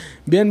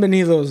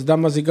Bienvenidos,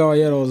 damas y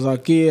caballeros,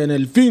 aquí en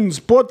el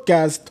FIENDS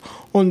Podcast,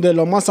 donde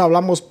lo más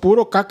hablamos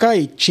puro caca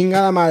y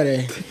chingada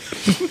madre.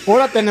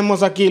 Ahora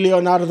tenemos aquí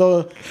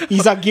Leonardo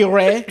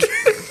Izaguirre,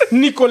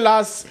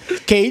 Nicolás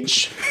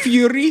Cage,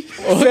 Fury,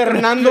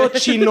 Fernando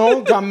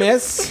Chino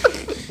Gámez,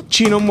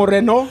 Chino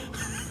Moreno,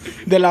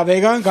 de la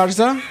Vega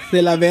Garza,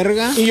 de la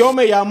verga. y yo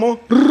me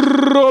llamo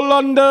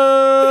Rolando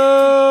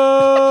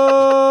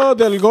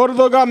del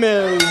Gordo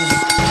Gámez.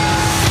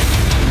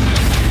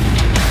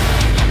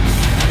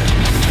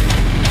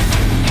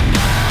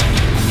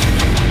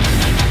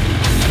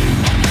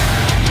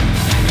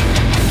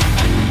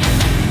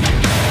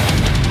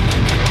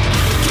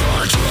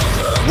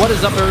 What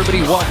is up,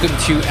 everybody? Welcome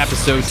to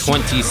episode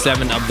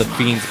 27 of the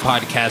Fiends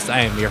Podcast.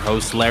 I am your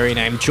host, Larry, and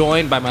I'm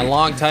joined by my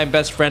longtime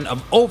best friend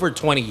of over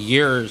 20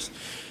 years.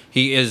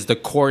 He is the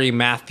Corey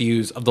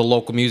Matthews of the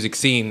local music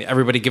scene.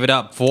 Everybody give it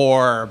up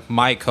for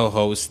my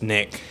co-host,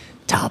 Nick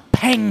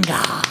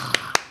Topanga.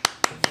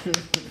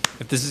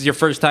 If this is your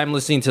first time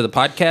listening to the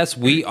podcast,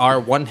 we are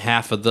one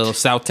half of the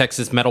South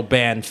Texas metal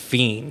band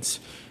Fiends.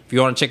 If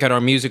you want to check out our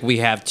music, we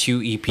have 2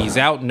 EPs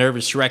out,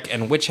 Nervous Wreck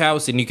and Witch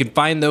House, and you can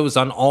find those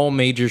on all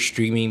major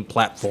streaming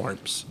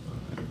platforms.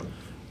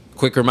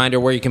 Quick reminder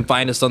where you can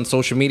find us on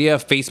social media,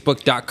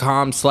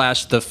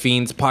 facebook.com/The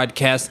Fiends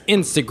Podcast,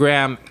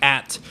 Instagram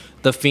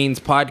 @The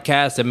Fiends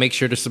Podcast, and make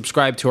sure to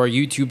subscribe to our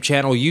YouTube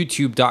channel,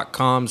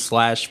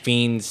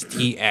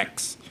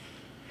 youtube.com/FiendsTX.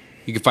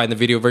 You can find the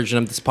video version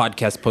of this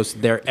podcast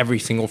posted there every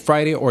single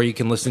Friday, or you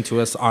can listen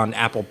to us on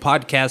Apple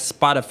Podcasts,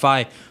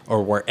 Spotify,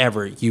 or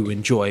wherever you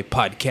enjoy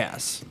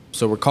podcasts.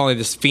 So we're calling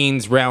this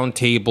Fiends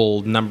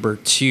Roundtable number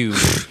 2.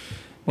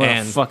 What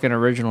a fucking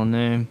original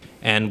name.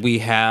 And we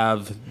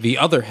have the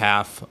other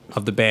half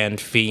of the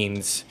band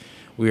Fiends.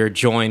 We are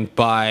joined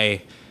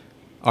by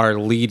our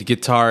lead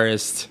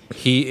guitarist.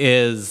 He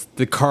is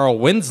the Carl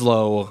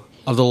Winslow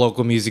of the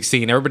local music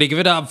scene. Everybody give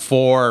it up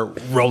for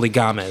Rolly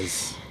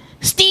Gomez.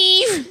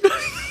 Steve!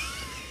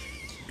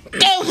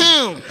 Go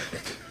home!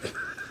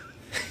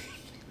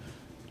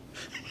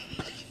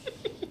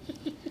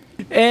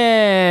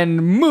 And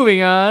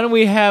moving on,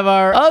 we have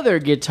our other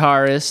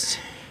guitarist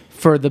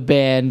for the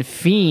band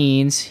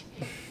Fiends.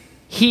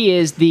 He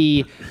is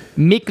the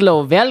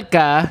Miklo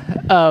Velka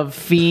of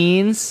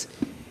Fiends.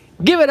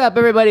 Give it up,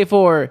 everybody,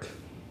 for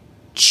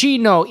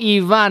Chino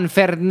Ivan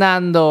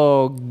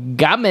Fernando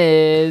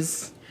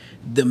Gámez.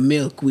 The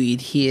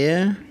milkweed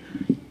here.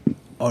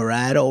 All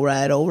right.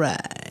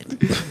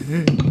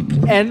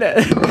 And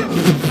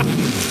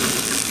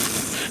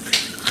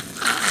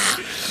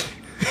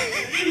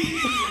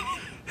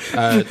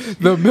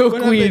the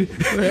milkweed,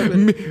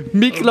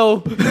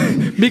 Matthew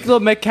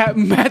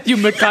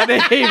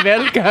McConaughey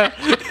Velka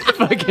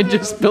fucking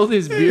just spilled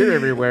his beer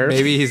everywhere.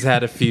 Maybe he's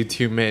had a few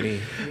too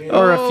many.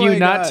 Or a few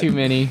not too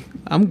many.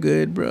 I'm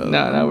good, bro.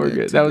 No, we're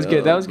good. That was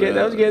good.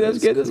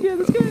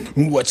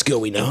 What's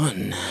going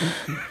on?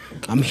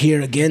 I'm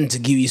here again to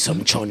give you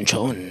some chon.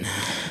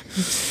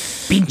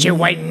 Pinche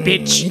white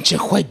bitch. Pinche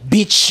white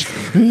bitch.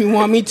 You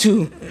want me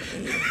to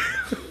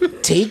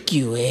take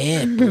you,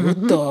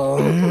 puto?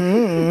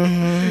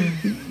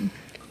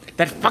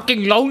 That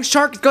fucking loan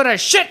shark's gonna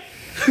shit.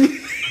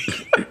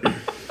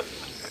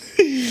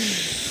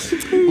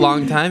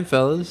 Long time,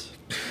 fellas.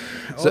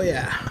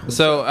 Yeah.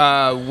 So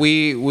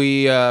we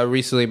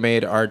recently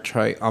made our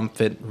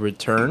triumphant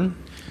return.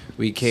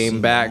 We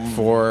came back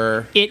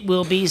for... It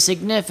will be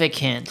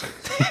significant.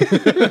 It's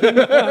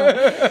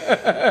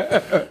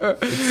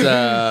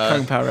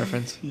Tongue power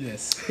reference.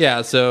 Yes.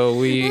 Yeah, so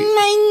we...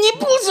 My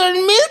nipples are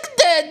milk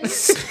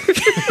duds.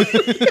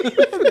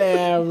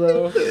 Yeah,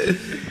 bro.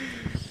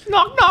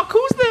 Knock,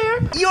 who's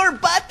there? Your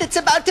butt that's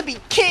about to be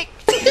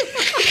kicked.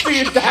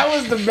 Dude, that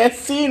was the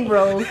best scene,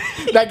 bro.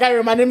 That guy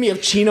reminded me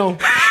of Chino.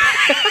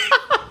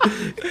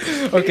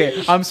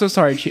 Okay, I'm so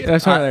sorry.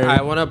 That's sorry.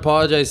 I want to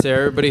apologize to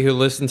everybody who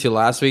listened to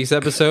last week's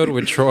episode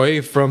with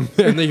Troy from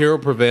And the Hero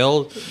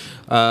Prevailed.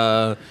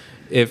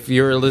 If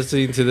you're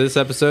listening to this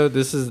episode,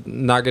 this is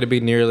not going to be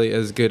nearly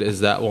as good as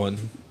that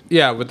one.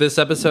 Yeah, with this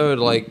episode,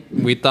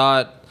 we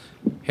thought,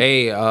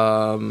 hey,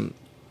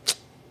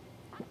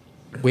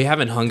 we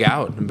haven't hung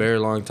out in a very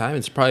long time.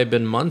 It's probably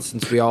been months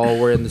since we all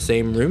were in the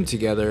same room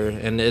together,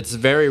 and it's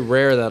very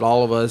rare that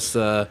all of us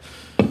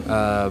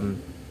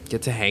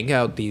get to hang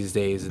out these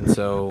days, and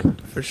so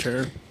For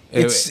sure.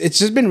 It's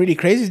just been really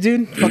crazy,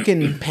 dude.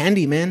 Fucking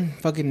pandy, man.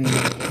 Fucking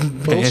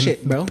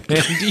bullshit, bro.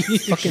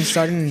 Fucking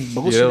starting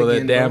bullshit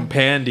again, that damn bro.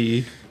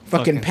 pandy.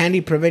 Fucking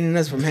pandy preventing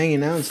us from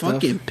hanging out and stuff.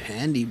 Fucking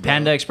pandy, bro.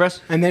 Panda Express.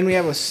 And then we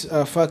have a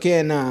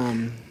fucking,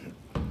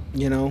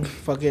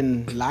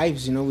 fucking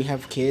lives. You know, we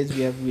have kids.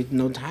 We have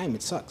no time.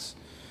 It sucks.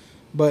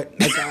 But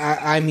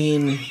I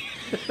mean,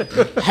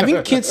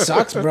 having kids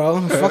sucks,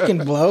 bro. It fucking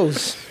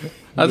blows.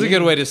 That's a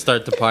good way to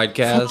start the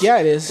podcast. Yeah,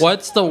 it is.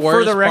 What's the For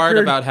worst the record, part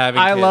about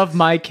having I kids? love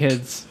my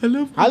kids.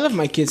 I love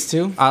my kids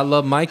too. I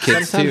love my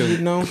kids Sometimes too. you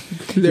know,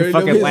 Your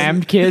fucking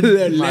lamb kid.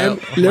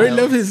 Larry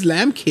love his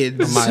lamb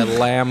kids. My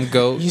lamb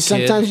goat.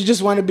 sometimes you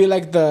just want to be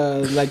like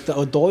the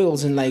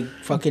O'Doyles and like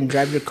fucking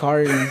drive your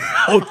car and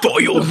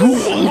O'Doyle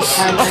rules.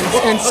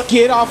 and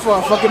skid off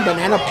a fucking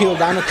banana peel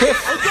down a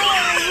cliff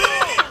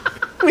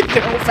with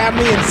their whole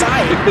family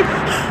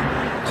inside.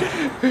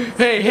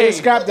 Hey,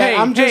 scrap that.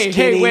 I'm just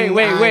kidding. I'm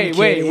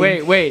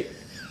kidding. Wait.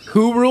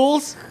 Who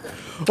rules?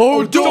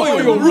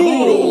 O'Doyle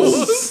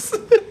rules.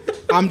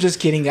 I'm just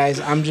kidding, guys.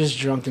 I'm just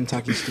drunk and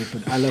talking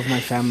stupid. I love my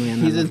family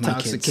and He's I love my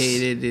kids.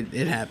 intoxicated.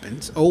 It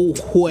happens. Oh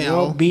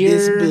well, No, beer-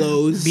 this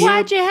blows.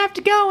 Why'd you have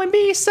to go and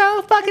be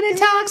so fucking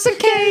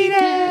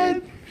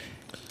intoxicated?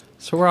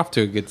 So we're off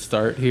to a good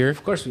start here.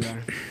 Of course we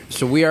are.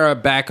 So we are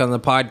back on the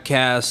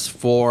podcast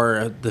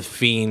for the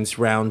Fiends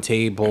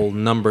Roundtable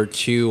number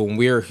 2, and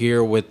we are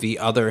here with the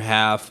other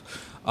half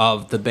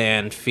of the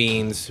band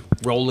Fiends,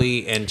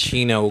 Rolly and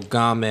Chino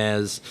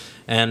Gomez,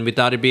 and we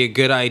thought it'd be a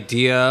good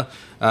idea,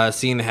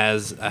 seeing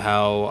as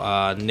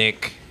how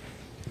Nick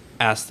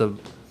asked a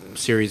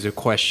series of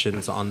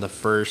questions on the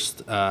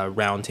first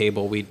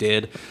roundtable we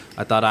did.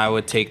 I thought I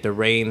would take the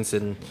reins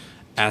and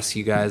ask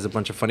you guys a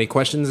bunch of funny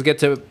questions, get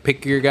to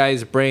pick your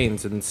guys'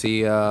 brains and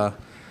see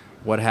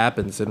what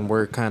happens. And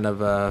we're kind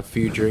of a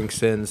few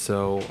drinks in,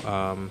 so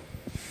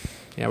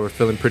yeah, we're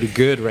feeling pretty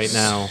good right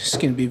now. It's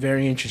gonna be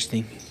very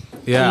interesting.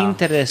 Yeah.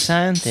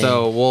 Interesante.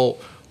 So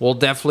we'll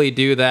definitely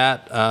do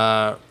that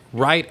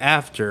right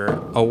after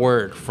a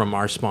word from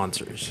our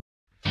sponsors.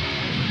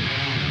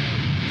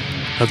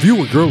 Have you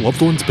or your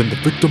loved ones been the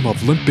victim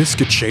of Limp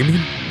Bizkit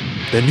shaming?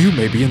 Then you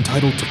may be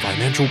entitled to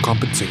financial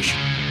compensation.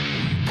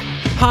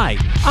 Hi,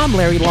 I'm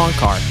Larry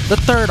Longcar, the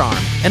third arm,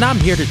 and I'm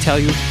here to tell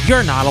you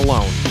you're not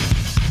alone.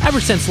 Ever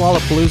since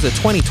Lollapalooza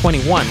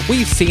 2021,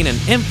 we've seen an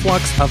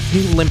influx of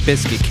new Limp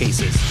Bizkit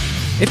cases.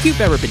 If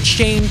you've ever been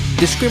shamed,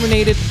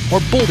 discriminated, or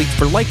bullied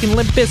for liking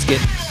Limp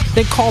Bizkit,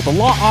 then call the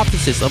law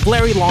offices of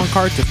Larry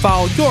Longcar to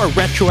file your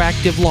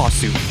retroactive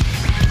lawsuit.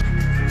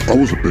 I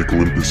was a big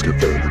Limp Bizkit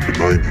fan in the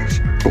 90s,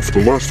 but for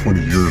the last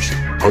 20 years,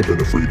 I've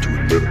been afraid to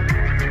admit it.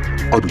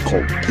 I've been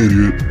called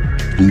idiot,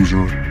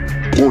 loser,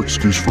 poor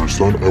excuse for a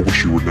son I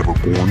wish you were never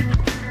born,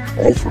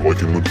 all for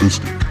liking Limp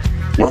Bizkit.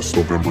 Last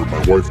November, my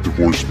wife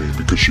divorced me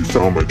because she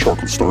found my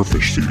Chocolate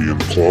Starfish CD in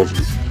the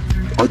closet.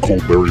 I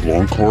called Larry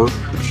Longcar,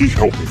 and he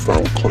helped me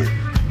file a claim.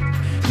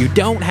 You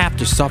don't have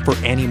to suffer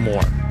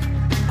anymore.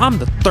 I'm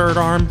the third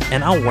arm,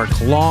 and I'll work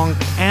long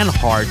and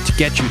hard to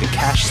get you the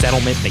cash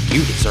settlement that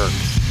you deserve.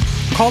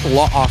 Call the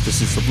law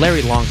offices of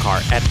Larry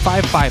Longcar at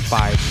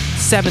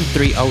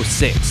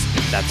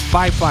 555-7306. That's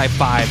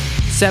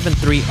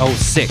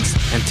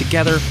 555-7306. And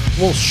together,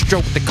 we'll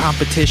stroke the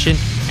competition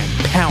and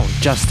pound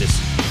justice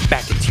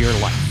back into your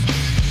life.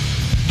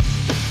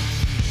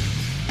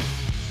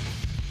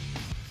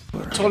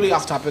 Totally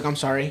off topic. I'm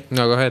sorry.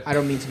 No, go ahead. I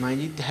don't mean to mind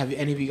you. Have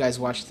any of you guys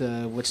watched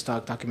the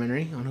Woodstock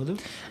documentary on Hulu?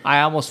 I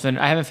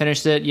haven't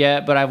finished it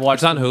yet, but I've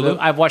watched. It's on Hulu?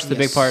 I've watched the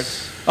big Yes.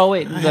 parts. Oh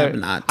wait, have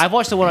not. I've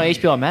watched the one on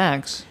HBO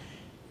Max.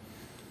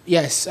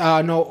 Yes.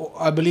 No,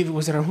 I believe it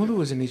was on Hulu or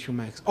was it on HBO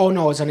Max? Oh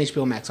no, it's on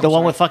HBO Max. The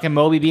one with fucking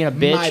Moby being a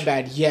bitch. My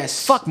bad.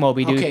 Yes. Fuck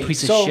Moby, dude. Okay,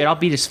 Piece of so- shit. I'll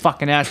beat his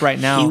fucking ass right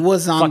now. He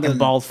was on fucking the-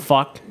 bald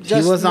fuck.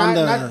 Just He was on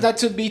not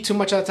to be too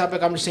much on the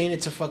topic. I'm just saying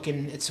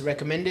it's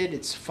recommended.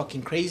 It's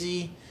fucking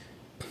crazy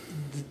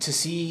to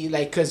see,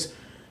 like, because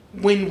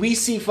when we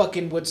see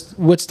fucking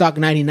Woodstock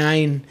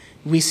 99,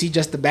 we see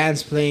just the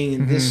bands playing,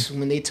 and this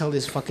when they tell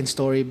this fucking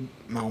story,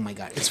 oh my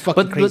god, it's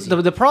fucking But crazy.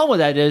 the problem with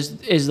that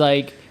is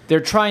like they're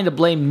trying to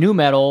blame nu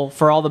metal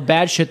for all the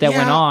bad shit that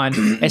went Yeah, on,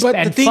 but the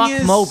and thing fuck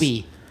is-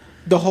 Moby.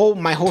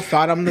 My whole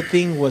thought on the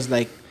thing was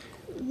like,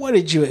 what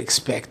did you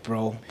expect,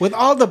 bro? With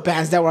all the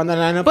bands that were on the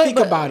lineup, think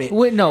about it.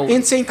 Wait, no.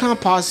 Insane Clown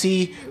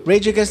Posse,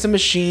 Rage Against the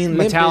Machine,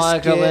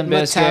 Metallica, Limp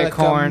Bizkit,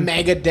 Korn.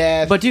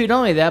 Megadeth. But dude, not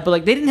only that, but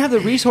like they didn't have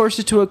the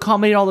resources to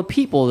accommodate all the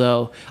people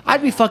though.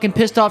 I'd be fucking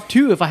pissed off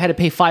too if I had to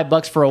pay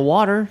 $5 for a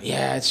water.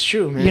 yeah, it's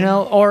true, man. You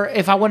know, or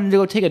if I wanted to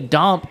go take a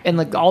dump and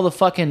like all the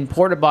fucking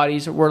porta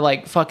potties were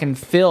like fucking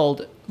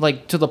filled,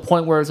 like to the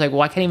point where it's like,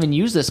 well, I can't even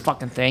use this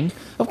fucking thing.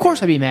 Of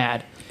course I'd be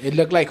mad. It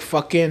looked like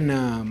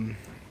fucking.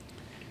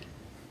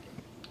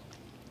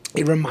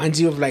 It reminds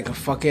you of like a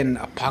fucking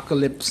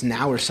Apocalypse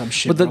Now or some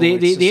shit. But the bro, where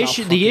it's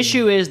just all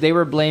issue fucking- is they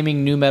were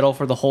blaming nu metal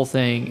for the whole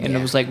thing, and it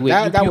Yeah. was like, wait,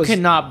 That you was-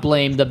 cannot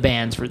blame the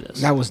bands for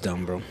this. That was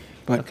dumb, bro.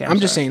 But Okay, I'm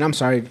just saying. I'm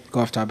sorry to go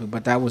off topic,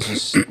 but that was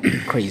just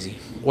crazy.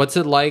 What's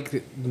it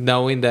like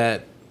knowing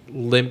that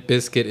Limp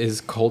Bizkit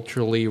is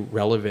culturally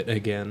relevant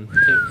again?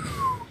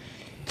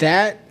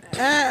 That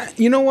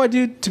you know what,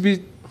 dude? To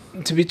be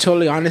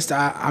totally honest,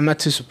 I'm not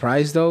too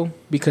surprised though,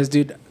 because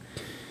dude,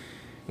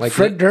 Like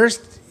Fred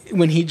Durst,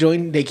 when he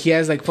joined, like he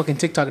has like fucking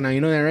TikTok now.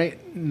 You know that, right?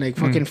 Like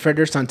fucking Fred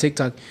Durst on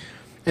TikTok.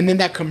 And then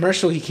that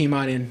commercial he came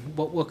out in.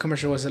 What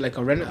commercial was it? Like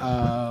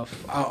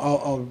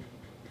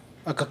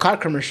like a car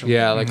commercial.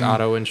 Yeah, like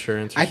auto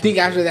insurance. Or I think something.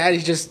 after that he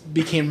just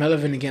became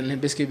relevant again.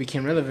 Limp Bizkit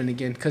became relevant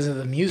again because of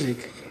the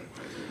music.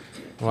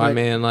 Well, I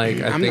mean,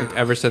 like, I think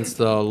ever since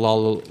the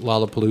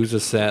Lollapalooza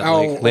set,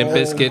 like, Limp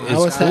Bizkit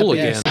is cool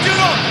again. Get the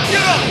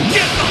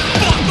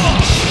fuck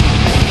up!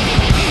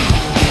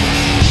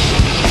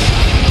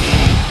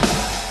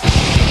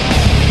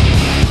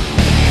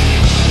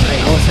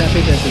 I was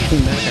happy that they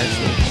came back,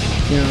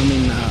 actually. You know, I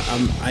mean,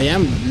 I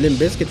am Limp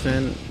Bizkit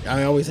fan.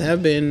 I always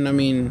have been. I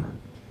mean,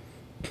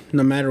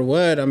 no matter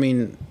what. I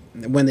mean,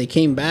 when they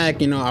came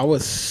back, you know, I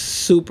was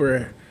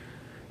super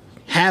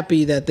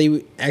happy that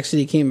they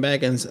actually came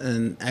back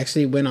and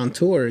actually went on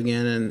tour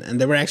again, and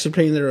they were actually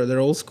playing their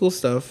old school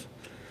stuff,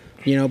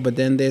 you know. But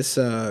then this,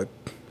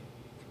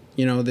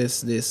 you know,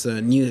 this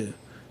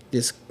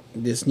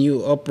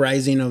new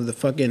uprising of the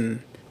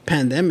fucking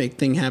pandemic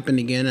thing happened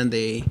again, and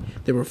they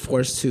were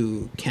forced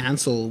to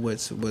cancel,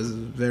 which was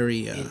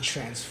very It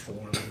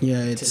transformed.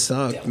 yeah, it to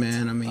sucked, Delta.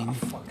 man. I mean, Oh,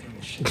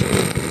 fucking shit.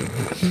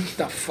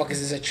 The fuck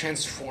is this, a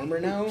transformer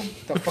now?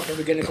 The fuck are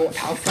we gonna go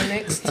alpha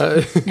next?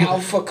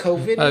 Alpha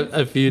COVID?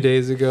 A few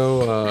days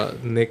ago,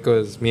 me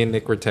and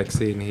Nick were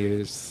texting, and he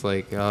was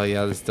like, "Oh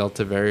yeah, this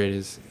Delta variant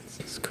is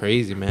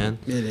crazy, man."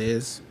 it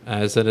is.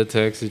 I sent a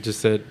text. It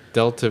just said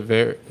Delta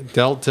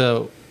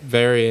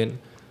variant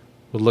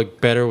would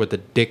look better with a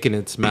dick in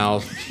its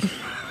mouth.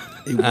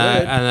 It would.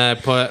 And then I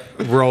put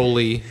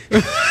Rolly,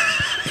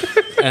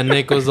 and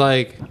Nick was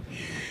like,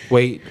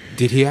 "Wait,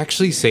 did he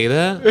actually say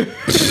that?"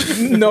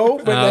 No,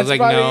 but And I was that's like,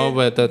 probably "No,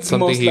 but that's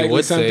something most he likely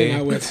would something say."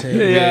 I would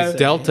say. Yeah,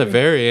 Delta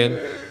variant.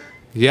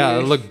 Yeah,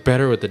 it looked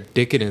better with a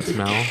dick in its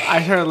mouth.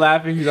 I started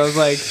laughing because I was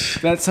like,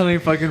 that's something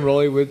fucking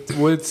Rolly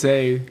would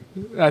say.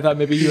 I thought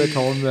maybe you had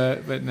told him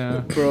that, but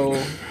no. Bro,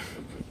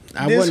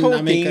 I this wouldn't- whole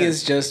I mean, thing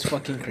is just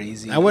fucking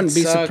crazy. I wouldn't It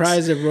be sucks.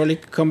 surprised if Rolly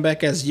could come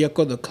back as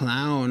Yucko the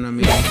Clown. I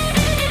mean,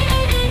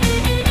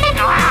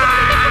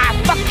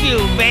 Fuck you,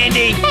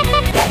 Bandy!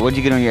 What'd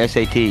you get on your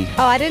SAT?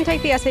 Oh, I didn't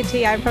take the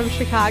SAT. I'm from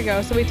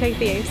Chicago, so we take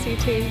the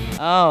ACT.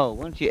 Oh,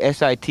 why don't you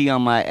SIT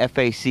on my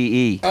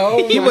FACE?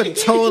 Oh, he my- would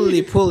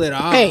totally pull it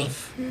off. Hey,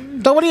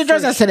 so what do you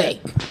dress as today?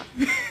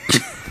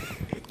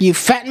 You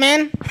fat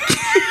man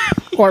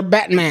or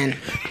Batman?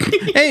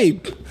 Hey,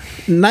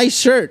 nice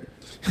shirt.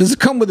 Does it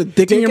come with a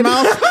dick in your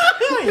mouth?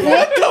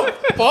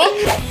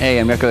 Hey,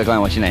 I'm Yucko the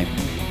Clown. What's your name?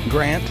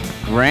 Grant.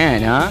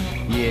 Grant, huh?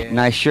 Yeah.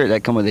 Nice shirt.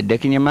 That come with a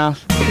dick in your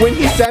mouth? When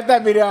he said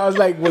that video, I was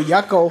like, well,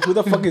 Yucko, who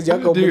the fuck is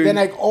Yucko? But Dude. then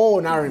like, oh,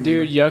 now I remember.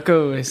 Dude,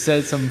 Yucko has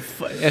said some.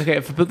 Okay,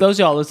 for those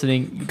of y'all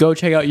listening, go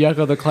check out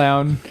Yucko the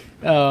Clown.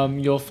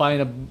 You'll find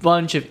a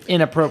bunch of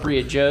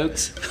inappropriate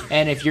jokes,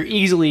 and if you're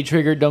easily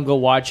triggered, don't go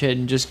watch it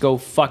and just go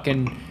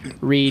fucking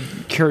read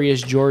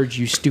Curious George,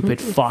 you stupid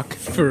fuck.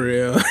 For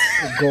real.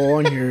 Go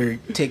on your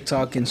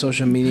TikTok and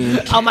social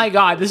media. Oh my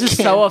god, this is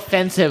so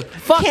offensive.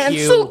 Fuck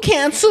you.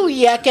 Cancel,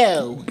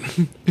 Yucko.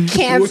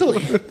 Cancel.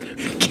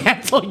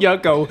 Cancel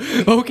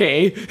Yucko.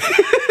 Okay.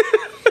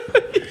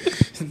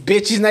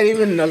 Bitch, he's not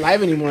even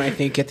alive anymore, I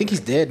think. I think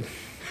he's dead.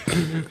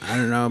 I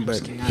don't know,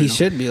 but he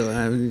should be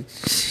alive.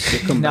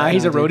 Should come Nah, back.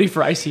 he's a roadie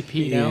for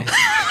ICP now.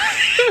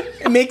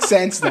 It makes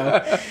sense,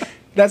 though.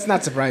 That's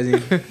not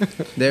surprising.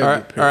 There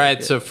All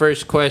right, so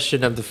first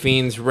question of the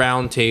Fiends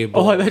Roundtable.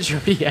 Oh, I thought you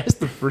already asked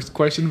the first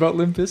question about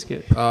Limp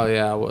Bizkit. Oh,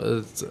 yeah, well,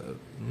 it's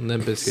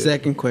Limp Bizkit.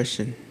 Second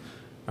question.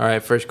 All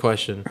right, first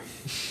question.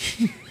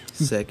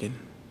 Second.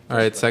 All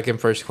right,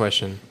 first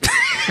question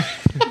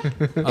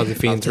of the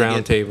Fiends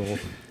I'll take Roundtable.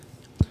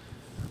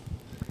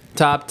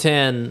 Top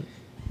 10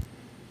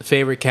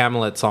 favorite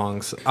Camelot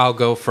songs. I'll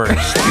go first.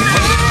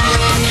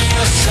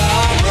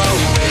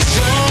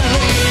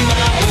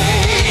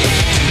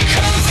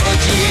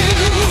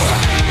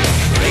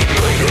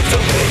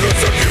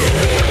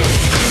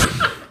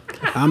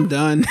 I'm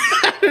done.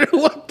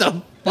 What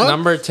the fuck?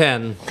 Number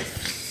 10.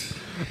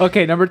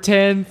 Okay, number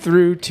 10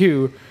 through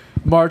 2.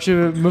 March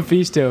of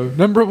Mephisto.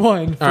 Number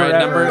 1. All right,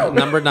 Forever.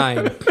 number 9.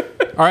 All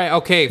right,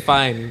 okay,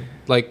 fine.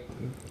 Like,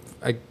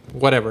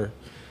 whatever.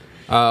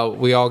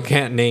 We all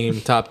can't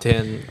name top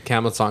 10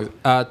 Camelot songs.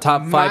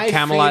 Top 5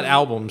 Camelot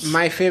albums.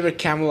 My favorite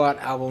Camelot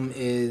album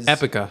is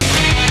Epica.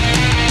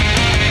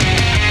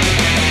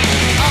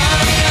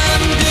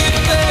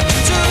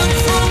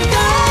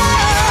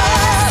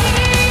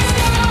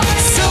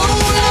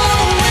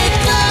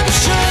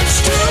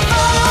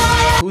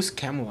 Who's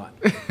Camelot?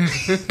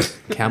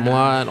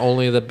 Camelot,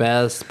 only the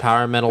best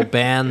power metal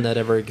band that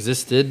ever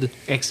existed.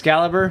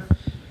 Excalibur.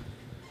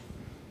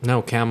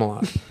 No,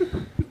 Camelot.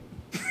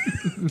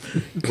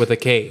 With a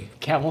K.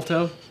 Camel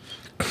Toe.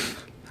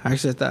 I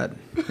actually thought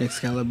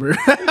Excalibur.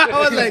 I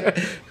was like,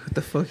 what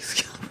the fuck is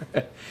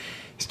Excalibur?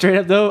 Straight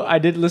up though, I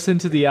did listen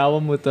to the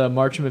album with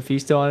March of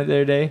Mephisto on it the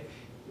other day.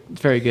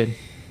 It's very good.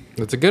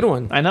 It's a good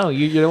one. I know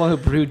you're the one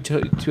who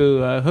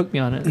to hook me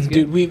on it. It's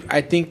good. Dude,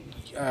 I think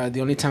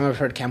the only time I've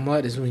heard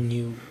Camelot is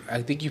when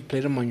I think you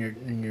played them on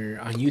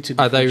YouTube.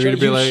 I thought you were gonna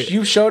be like,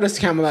 you showed us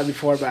Camelot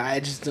before, but I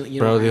just don't.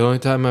 Bro, the only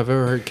time I've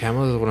ever heard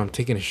Camelot is when I'm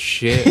taking a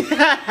shit.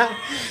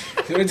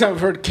 The only time I've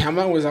heard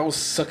Camelot was I was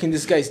sucking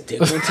this guy's dick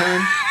one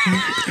time.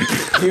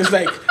 He was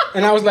like,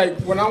 and I was like,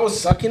 when I was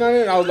sucking on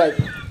it, I was like,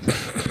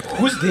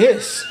 who's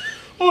this?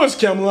 Oh, it's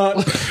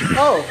Camelot.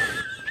 Oh.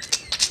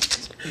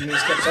 And he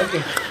just kept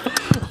sucking.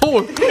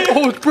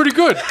 Oh, it's pretty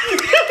good.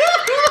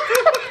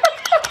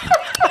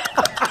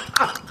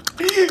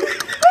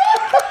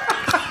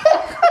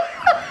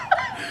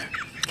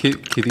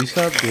 Can you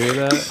stop doing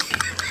that?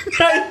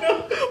 I know.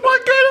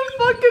 What kind of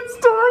fucking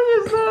story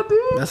is that,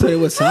 dude? That's what it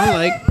would sound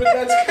like. But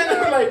that's kind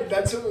of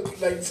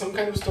like some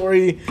kind of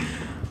story.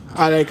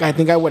 I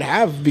think I would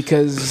have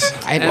because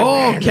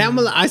Oh,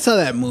 Camelot! I saw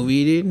that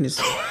movie, dude. It's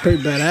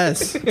pretty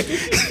badass.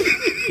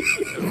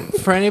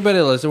 For anybody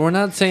listening, we're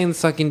not saying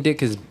sucking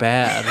dick is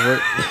bad.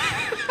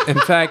 In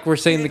fact, we're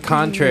saying the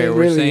contrary. It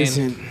really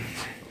isn't.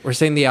 We're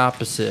saying the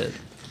opposite.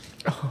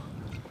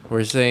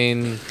 We're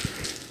saying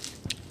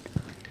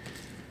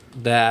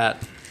that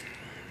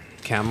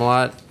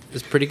Camelot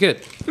is pretty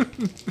good.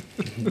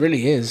 It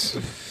really is.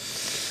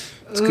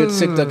 It's good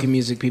sick ducky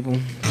music, people.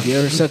 If you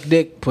ever suck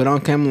dick, put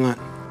on Camelot.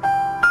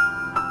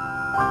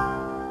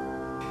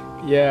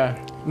 Yeah.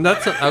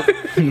 That's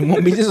You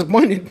won't be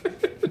disappointed.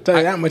 I'll tell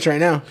you that much right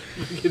now.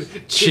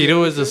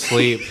 Cheeto is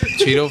asleep.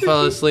 Cheeto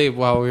fell asleep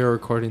while we were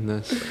recording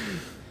this.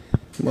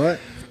 What?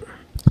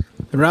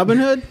 Robin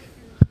Hood?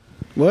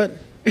 What?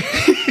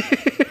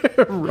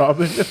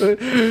 Robin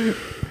Hood.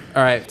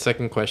 All right,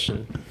 second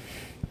question.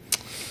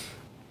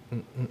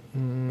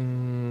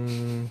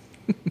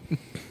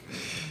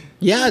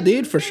 Yeah,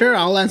 dude, for sure.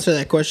 I'll answer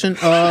that question.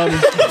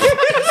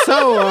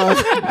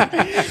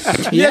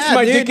 Yes,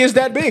 my dick is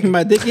that big.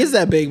 My dick is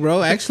that big,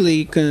 bro.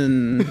 Actually, it's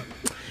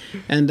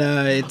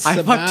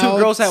I fucked two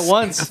girls at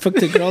once. I fucked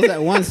two girls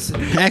at once.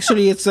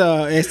 Actually, it's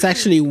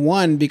actually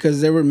one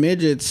because they were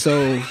midgets.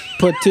 So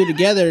put two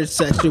together, it's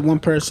actually one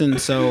person.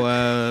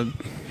 So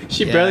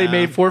She barely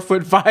made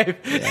 4'5".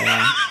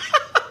 Yeah.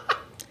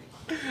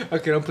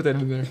 Okay, don't put that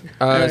in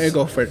there.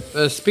 Go for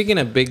it. Speaking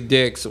of big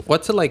dicks,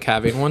 what's it like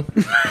having one?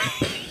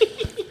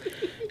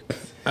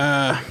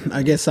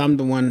 I guess I'm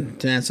the one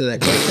to answer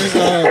that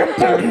question.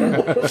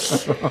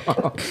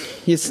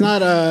 It's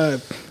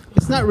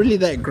not really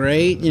that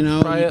great, you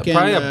know.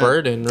 Probably a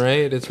burden,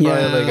 right? It's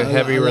probably like a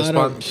heavy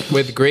response.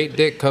 With great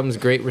dick comes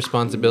great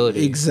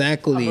responsibility.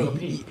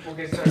 Exactly.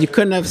 You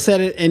couldn't have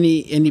said it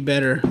any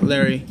better,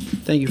 Larry.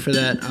 Thank you for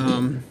that.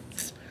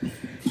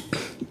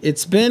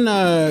 It's been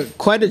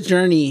quite a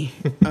journey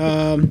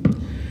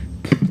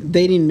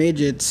dating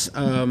midgets.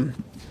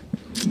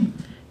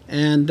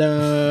 And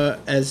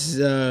as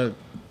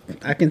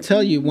I can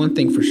tell you one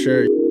thing for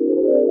sure.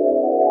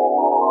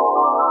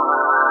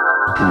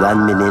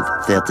 1 minute,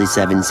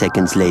 37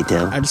 seconds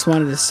later. I just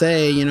wanted to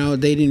say, you know,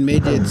 dating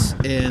midgets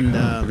and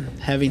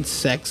having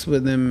sex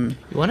with them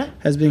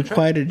has been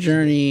quite a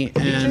journey.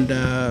 And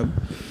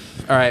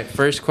all right,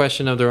 first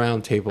question of the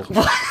round table.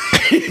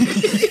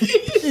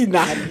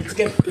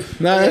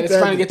 It's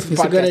trying to get to the podcast.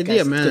 It's a good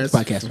idea, man. It's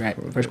podcast,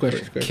 right? First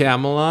question.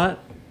 Camelot,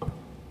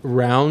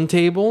 round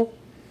table,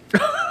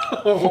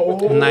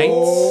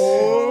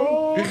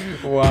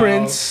 knights, Wow.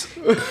 Prince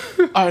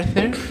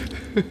Arthur.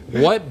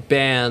 What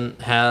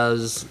band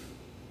has...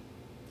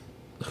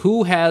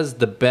 Who has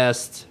the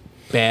best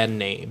band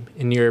name,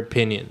 in your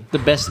opinion? The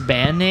best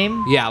band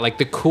name? Yeah, like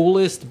the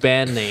coolest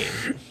band name.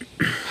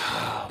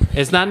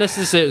 It's not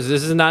necessarily...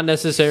 This is not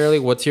necessarily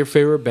what's your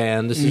favorite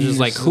band. This is just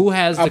like who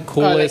has the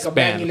coolest like a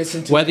band band. you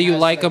listen to Whether that you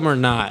has, like like- them or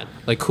not.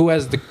 Like who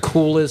has the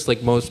coolest,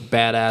 like most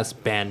badass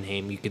band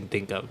name you can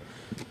think of.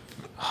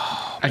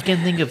 I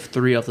can think of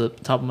three off the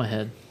top of my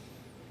head.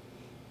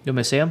 You want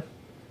me to say them?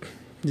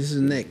 this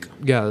is Nick.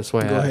 Yeah, that's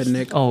why I Go asked. ahead,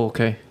 Nick. Oh,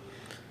 okay.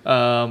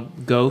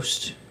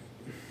 Ghost,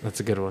 That's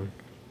a good one.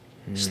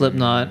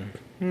 Slipknot,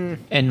 and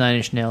 9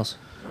 Inch Nails.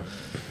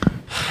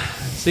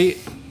 See,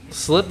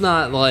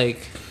 Slipknot,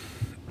 like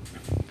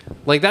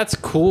that's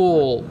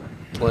cool,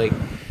 like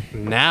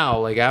now,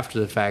 like after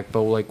the fact,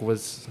 but like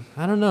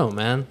I don't know,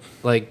 man.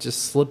 Like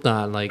just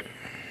Slipknot, like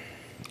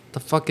the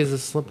fuck is a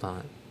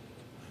Slipknot?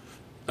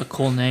 A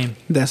cool name.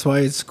 That's why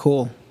it's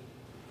cool.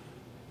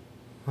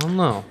 I don't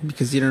know.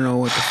 Because you don't know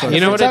what the fuck. You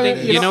know what I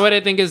think? you You know what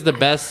I think is the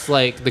best,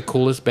 like the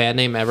coolest band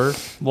name ever?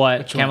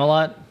 What?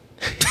 Camelot?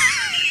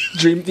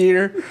 Dream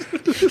Theater.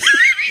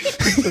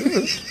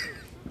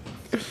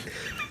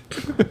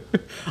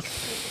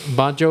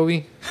 Bon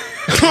Jovi.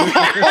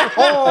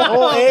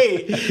 Oh,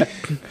 hey.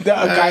 A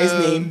guy's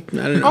name.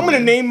 I'm going to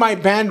name my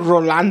band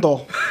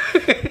Rolando.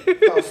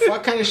 The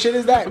fuck kind of shit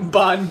is that?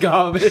 Bon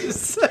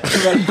Gomez.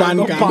 Bon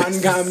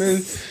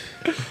Gomez.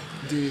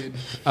 Dude.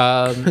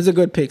 That's a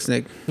good pick,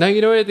 Nick. No,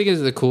 you know what I think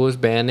is the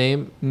coolest band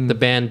name? The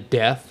band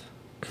Death.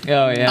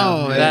 Oh, yeah.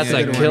 Oh, That's yeah,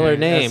 a good killer one.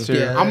 name. That's true.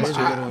 Yeah, I'm, that's a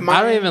good one.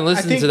 I don't even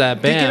listen I think to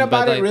that band, Thinking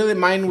about but, it, like- really,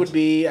 mine would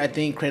be, I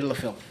think, Cradle of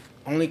Filth.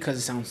 Only because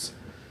it sounds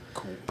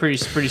Pretty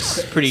Cradle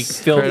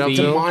filthy.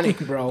 to- demonic,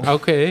 bro.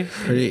 Okay.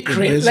 Pretty Like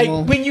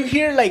abysmal. when you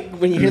hear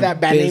that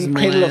band name,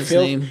 Abysmal Cradle of ass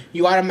Filth, name.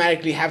 you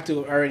automatically have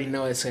to already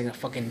know it's like a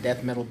fucking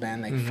death metal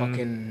band, like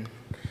fucking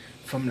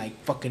from like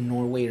fucking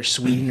Norway or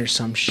Sweden or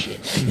some shit.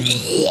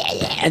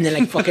 And then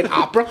like fucking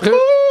opera in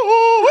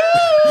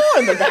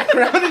the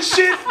background and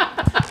shit.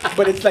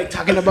 But it's like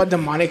talking about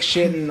demonic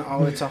shit and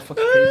all it's all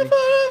fucking crazy.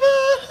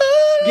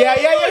 Yeah.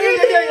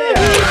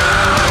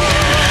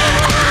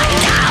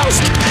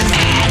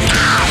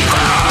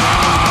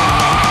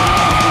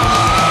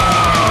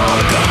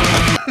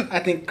 I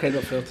think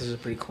Cradle Filth is a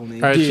pretty cool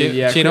name. All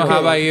right, Chino, how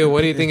about you?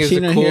 What do you think is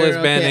Chino the coolest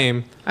here, band okay.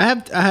 name? I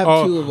have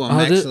two of them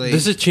actually.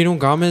 This is Chino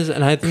Gomez,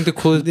 and I think the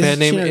coolest band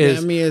name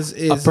is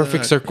A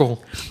Perfect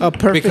Circle. A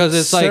perfect Because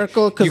it's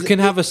circle, like you can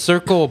have a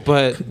circle,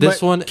 but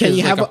this one can is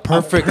you like have a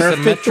perfect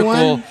symmetrical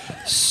one?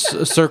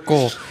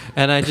 circle,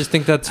 and I just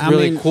think that's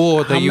really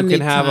cool that you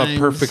can have a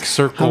perfect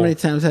circle. How many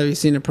times have you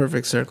seen a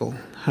perfect circle?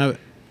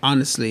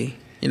 Honestly,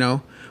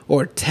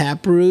 or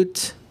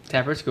taproot.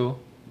 Taproot's cool.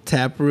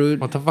 Taproot.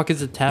 What the fuck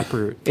is a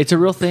taproot? It's a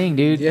real thing,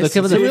 dude. Yes, Look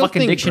up it's in a the real fucking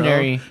thing, bro.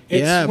 dictionary.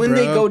 It's when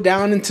they go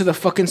down into the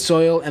fucking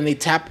soil and they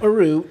tap a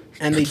root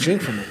and they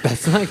drink from it.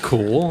 That's not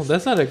cool.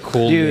 That's not a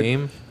cool Dude,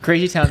 name.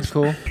 Crazy Town's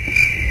cool.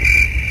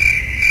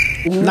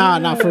 Nah,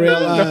 not for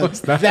real.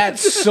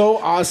 That's so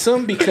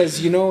awesome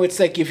because it's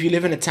like if you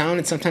live in a town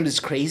and sometimes it's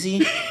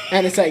crazy,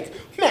 and it's like,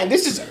 man,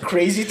 this is a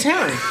crazy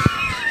town.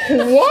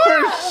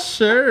 What?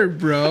 Sure,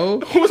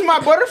 bro. Who's my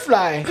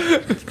butterfly?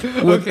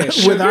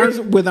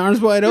 With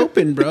arms wide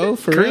open, bro.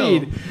 For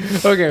real.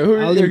 Okay,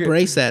 I'll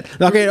embrace that.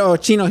 Okay,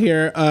 Chino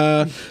here.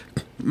 I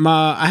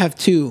have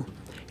two.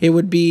 It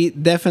would be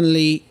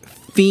definitely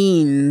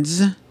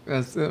Fiends.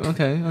 That's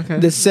okay.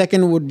 The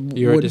second would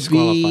You're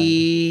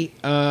be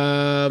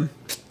let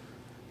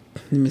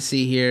me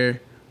see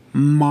here.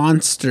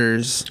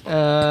 Monsters.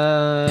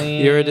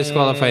 You're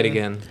disqualified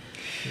again.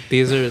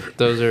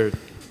 Those are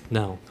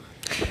no.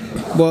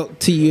 Well,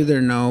 to you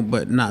they're no,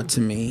 but not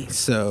to me.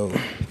 So,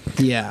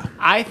 yeah.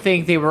 I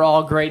think they were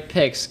all great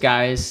picks,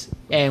 guys,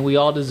 and we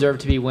all deserve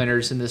to be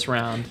winners in this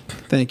round.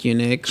 Thank you,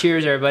 Nick.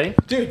 Cheers, everybody.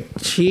 Dude,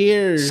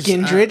 cheers.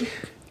 Skindred.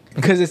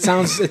 Because it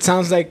sounds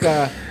like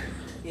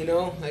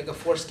like a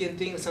foreskin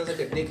thing. It sounds like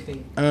a dick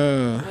thing.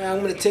 I'm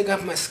gonna take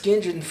off my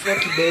skindred and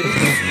fuck you, baby.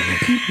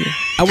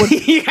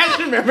 You guys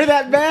remember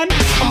that band?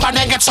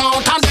 Nobody gets out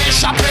on this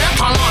shop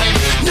online.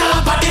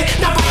 Nobody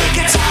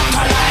gets out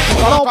alive.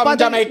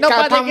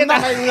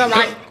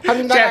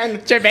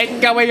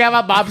 Jamaica, we have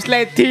a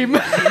bobsled team.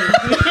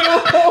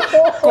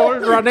 Cool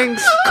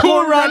runnings.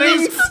 Cool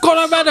runnings. Cool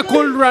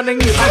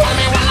runnings.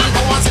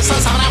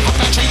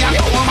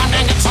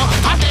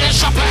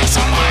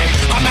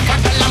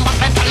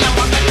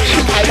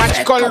 I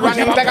watch Cold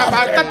Running like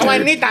about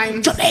 20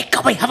 times.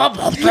 Jamaica, we have a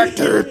bobsled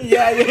team.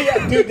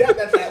 Yeah, dude,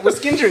 that was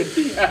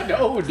Skindred. I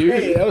know, dude.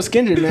 Hey, that was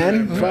Skindred,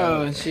 man.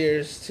 Wow,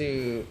 cheers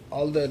to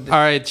all the All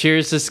right,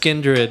 cheers to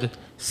Skindred.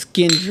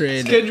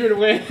 Skindred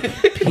win.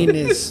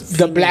 penis.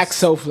 The Black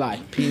Soulfly.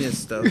 Penis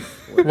stuff.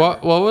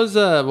 What was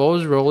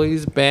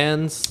Rolly's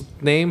band's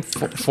name?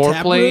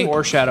 Foreplay?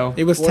 Foreshadow.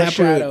 It was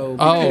Foreshadow.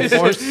 Taproot.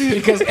 Oh,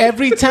 Because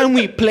every time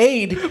we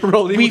played,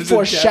 Rolly we was in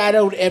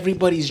foreshadowed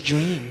everybody's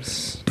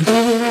dreams.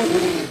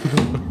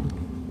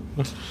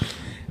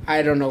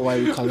 I don't know why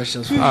we call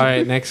ourselves. All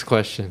right, next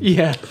question.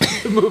 Yeah.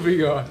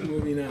 Moving on.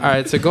 Moving on. All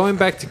right, so going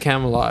back to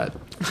Camelot.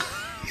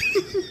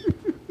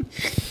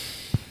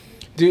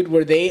 Dude,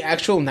 were they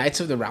actual Knights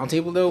of the Round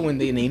Table though when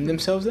they named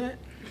themselves that?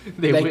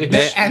 They Like,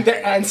 wish. and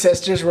their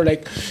ancestors were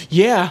like,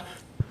 yeah,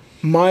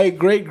 my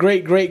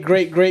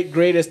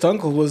greatest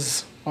uncle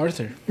was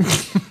Arthur. The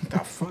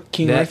fuck,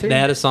 King Arthur? They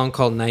had a song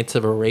called Knights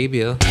of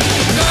Arabia.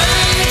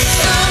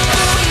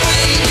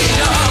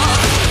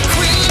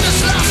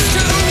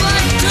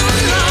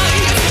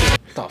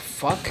 The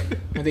fuck?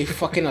 Are they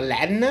fucking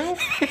Aladdin now?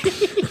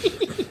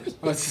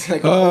 Oh, it's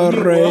like a whole new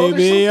world or something?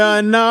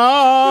 Arabia Nights.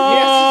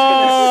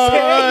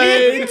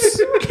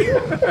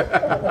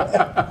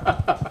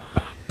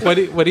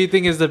 What do you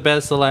think is the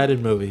best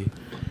Aladdin movie?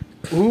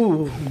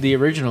 Ooh, The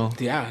original.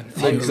 yeah.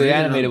 The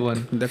animated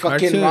one. The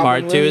Fucking cartoon. Robin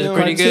Part 2 is Williams.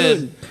 pretty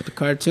good. The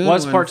cartoon.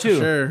 What's one, part for 2?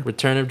 Sure.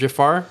 Return of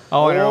Jafar.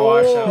 Oh, I never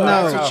watched that one.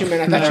 That's what you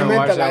meant. I thought you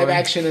meant the live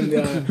action and the.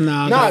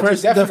 No, dude,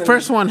 the definitely-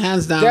 first one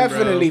hands down.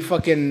 Definitely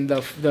fucking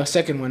the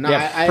second one. No,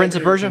 Yeah, I Prince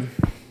of agree. Persia.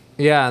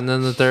 Yeah, and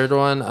then the third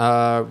one,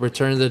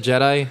 Return of the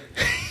Jedi.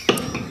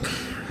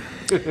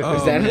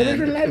 Is that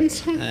another Aladdin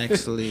song?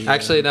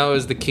 Actually, no, it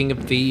was the King of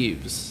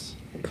Thieves,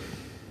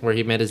 where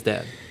he met his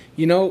dad.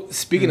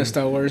 Speaking of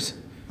Star Wars,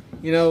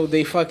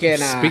 they fucking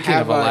Speaking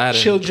have of Aladdin.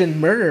 children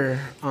murder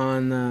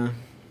on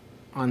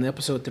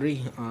episode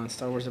 3 on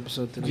Star Wars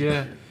episode 3.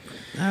 Yeah.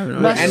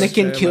 Where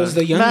Anakin kills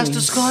the young Master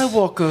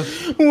Skywalker.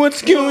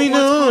 What's going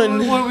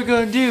on? What are we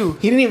gonna do?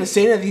 He didn't even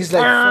say that. He's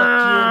like, "Fuck you!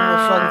 I'm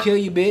gonna fucking kill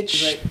you,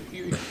 bitch."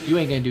 You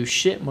ain't gonna do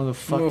shit,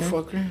 motherfucker.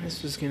 Motherfucker,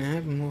 that's what's gonna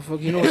happen,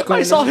 motherfucker. You know what's going on?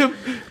 I saw him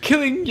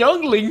killing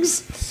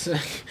younglings.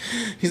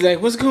 He's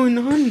like, "What's going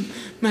on,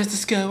 Master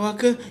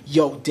Skywalker?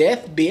 Yo,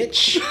 death,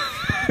 bitch.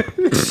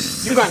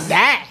 You're gonna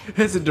die."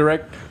 That's a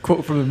direct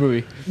quote from the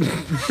movie.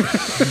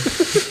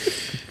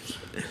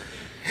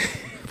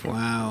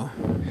 Wow.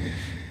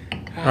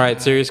 All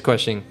right, serious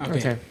question.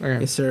 Okay.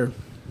 Yes, sir.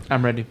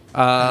 I'm ready.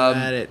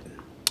 At it.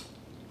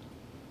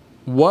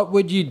 What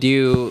would you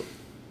do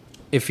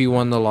if you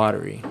won the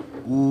lottery?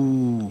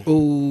 Ooh.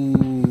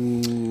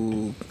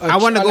 I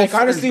want to go.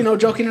 Honestly, no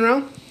joking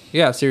around.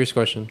 Yeah, serious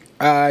question.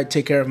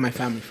 Take care of my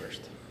family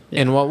first.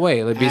 In what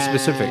way? Like, be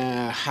specific.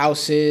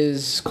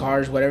 Houses,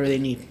 cars, whatever they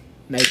need.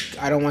 Like,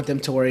 I don't want them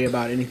to worry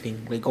about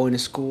anything. Like going to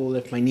school.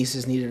 If my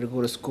nieces needed to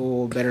go to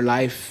school, better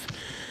life.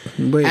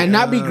 Wait, and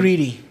not be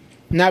greedy.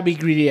 Not be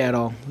greedy at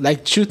all.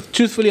 Like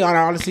truthfully,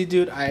 honestly,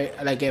 dude, I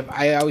like if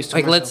I always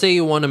told Like, let's myself- say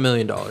you won $1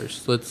 million.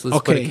 Let's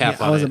put a cap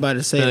on it. I was about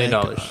to say $1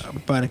 million.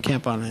 about a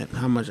cap on it.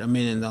 How much? $1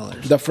 million.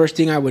 the first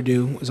thing I would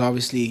do is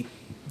obviously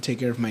take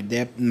care of my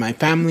debt, my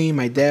family,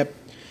 my debt,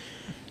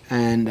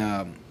 and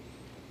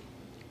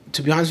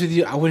to be honest with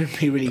you, I wouldn't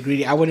be really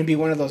greedy. I wouldn't be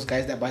one of those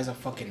guys that buys a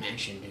fucking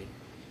mansion, dude.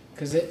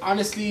 Because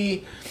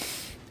honestly,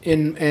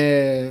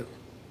 in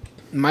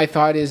my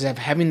thought is that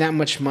having that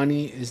much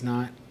money is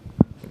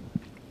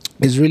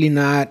really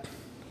not.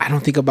 I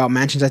don't think about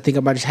mansions. I think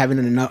about just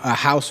having a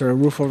house or a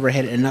roof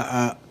overhead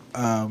and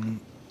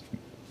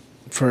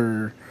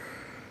for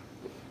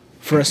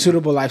a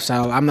suitable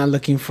lifestyle. I'm not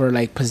looking for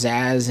like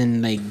pizzazz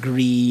and like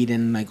greed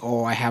and like,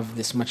 oh, I have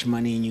this much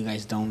money and you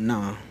guys don't.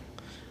 No,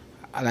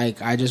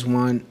 like I just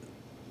want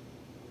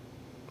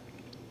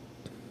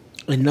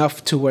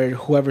enough to where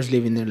whoever's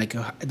living there, like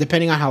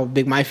depending on how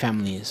big my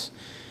family is,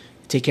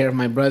 take care of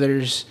my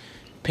brothers,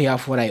 pay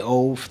off what I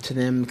owe to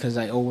them, because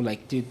I owe,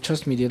 like, dude,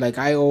 trust me, dude, like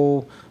I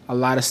owe a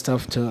lot of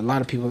stuff to a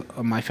lot of people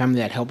in my family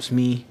that helps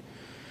me.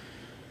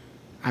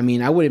 I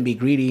mean, I wouldn't be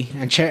greedy.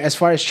 And as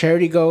far as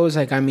charity goes,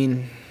 like, I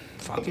mean,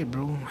 fuck it,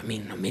 bro. I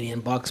mean, $1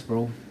 million,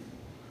 bro.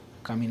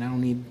 I mean, I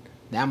don't need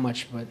that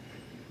much, but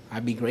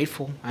I'd be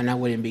grateful, and I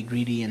wouldn't be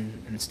greedy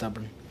and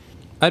stubborn.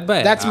 I'd buy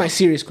it. That's my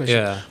serious question.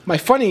 Yeah. My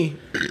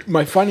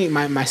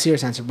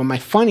serious answer, but my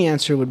funny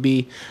answer would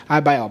be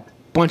I'd buy a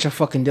bunch of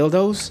fucking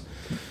dildos,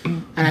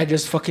 and I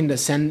just fucking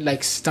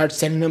start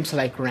sending them to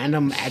like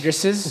random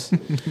addresses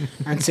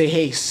and say,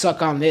 hey,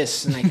 suck on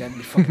this, and like that'd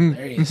be fucking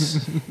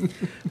hilarious.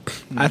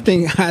 I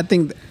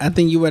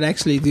think you would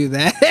actually do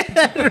that.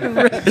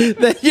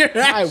 That you're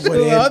I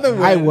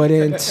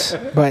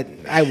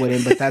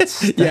wouldn't, but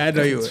that's yeah, I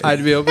know you would.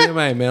 I'd be opening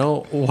my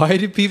mail.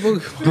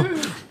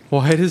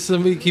 Why does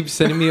somebody keep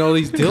sending me all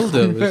these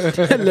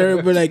dildos?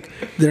 They're like,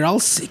 they're all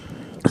six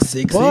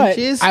but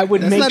inches. I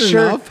would That's make not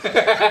sure. enough.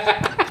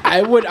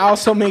 I would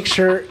also make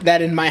sure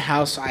that in my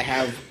house I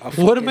have a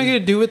fucking, What am I gonna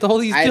do with all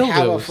these I'd dildos?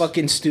 have a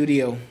fucking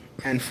studio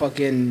and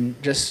fucking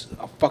just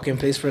a fucking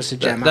place for us to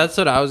jam out. That's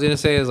what I was gonna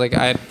say. Is like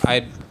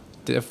I'd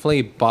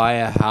definitely buy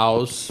a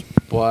house,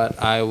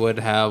 but I would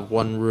have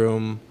one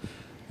room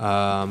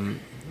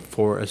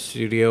for a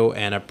studio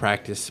and a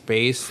practice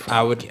space.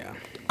 I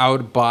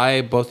would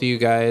buy both of you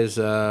guys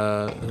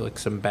like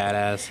some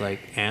badass like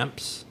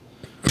amps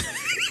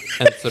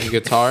and some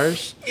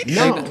guitars.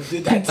 No, like,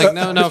 dude, that's like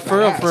no, for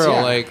real,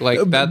 yeah. like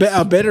that's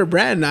a better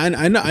brand.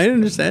 I know. I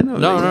understand.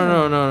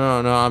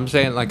 no. I'm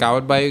saying like I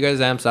would buy you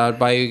guys amps. I would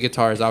buy you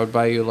guitars. I would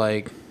buy you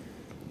like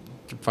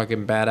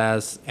fucking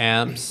badass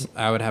amps.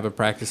 I would have a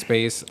practice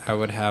space. I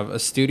would have a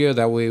studio.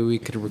 That way we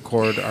could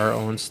record our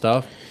own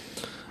stuff.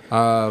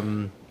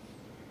 And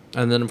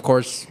then of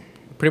course,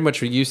 pretty much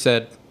what you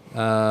said.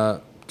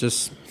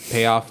 Just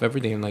pay off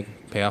everything, like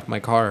pay off my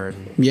car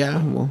and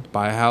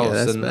buy a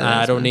house, and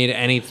I don't need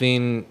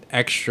anything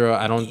extra.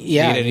 I don't need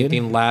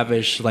anything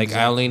lavish. Like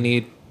exactly. I only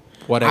need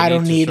what I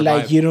don't need.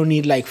 Like you don't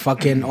need like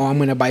fucking. Oh, I'm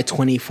gonna buy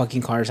 20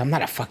 fucking cars. I'm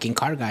not a fucking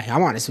car guy.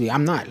 I'm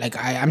not. Like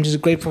I'm just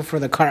grateful for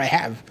the car I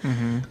have,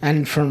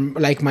 and from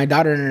like my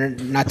daughter,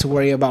 not to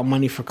worry about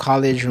money for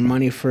college or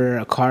money for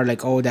a car.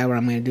 Like oh, that what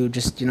I'm gonna do.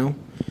 Just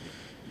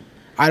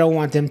I don't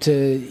want them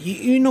to.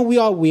 We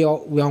all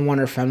want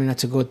our family not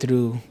to go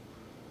through.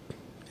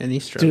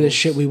 Through the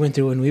shit we went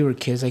through when we were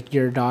kids, like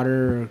your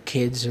daughter or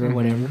kids or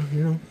whatever,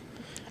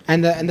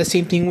 and the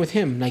same thing with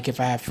him. Like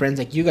if I have friends,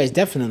 like you guys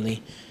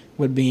definitely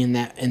would be in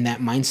that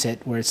mindset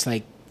where it's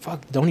like,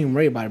 fuck, don't even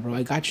worry about it, bro.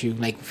 I got you.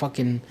 Like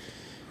fucking,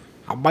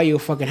 I'll buy you a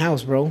fucking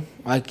house, bro.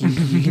 Like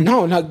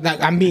no,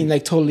 I'm being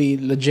like totally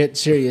legit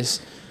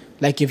serious.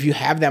 Like if you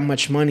have that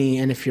much money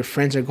and if your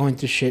friends are going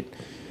through shit,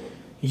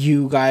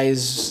 you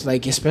guys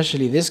like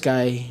especially this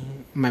guy.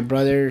 My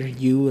brother,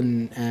 you,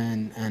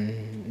 and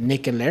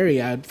Nick and Larry,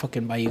 I'd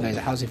fucking buy you guys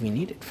a house if you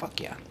need it. Fuck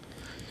yeah.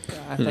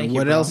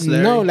 What else,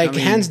 Larry? No, like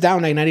hands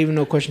down, like not even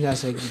no questions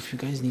asked. Like if you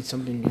guys need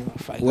something,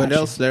 what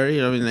else,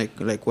 Larry? I mean,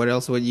 like what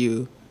else would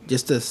you?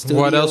 Just a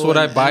studio. What else would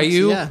I buy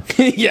you? Yeah.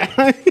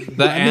 Yeah.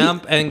 The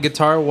amp and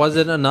guitar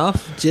wasn't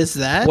enough. Just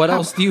that. What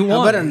else do you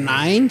want? How about a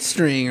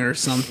 9-string or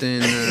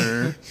something?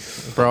 Or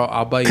bro,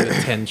 I'll buy you a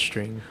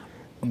 10-string.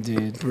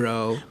 Dude,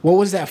 bro, what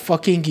was that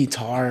fucking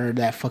guitar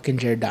that fucking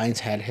Jared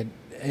Dines had?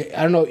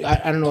 I don't know.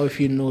 I don't know if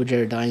you know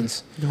Jared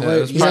Dines. Yeah, it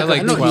was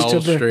probably like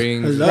 12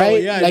 strings,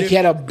 right? Yeah, like he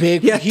had a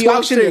big. He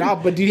auctioned it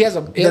out, but dude, he has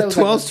a the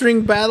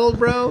 12-string battle,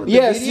 bro.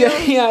 Yes,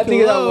 yeah. I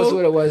think that was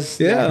what it was.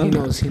 Yeah, he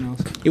knows.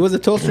 It was a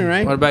 12-string,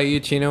 right? What about you,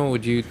 Chino?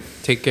 Would you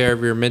take care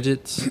of your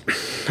midgets?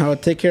 I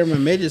would take care of my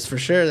midgets for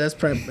sure.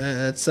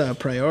 That's a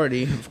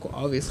priority,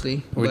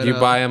 obviously. Would you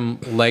buy them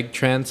leg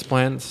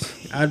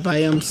transplants? I'd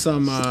buy them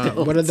some.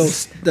 What are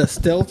those? The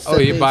stilts. Oh,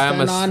 you buy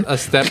them a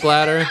step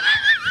ladder.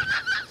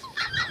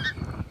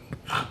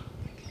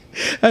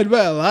 I'd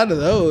buy a lot of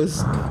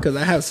those because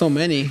I have so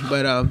many,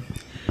 but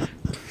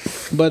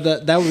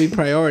that would be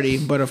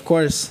priority. But of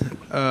course,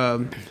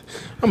 I'm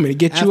gonna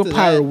get you a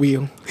power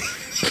wheel.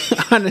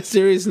 On a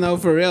serious note,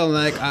 for real,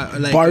 like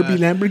Barbie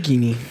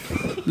Lamborghini.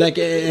 Like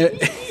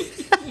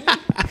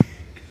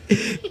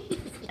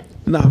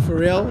No, for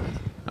real.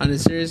 On a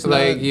serious note.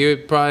 Like you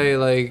would probably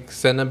like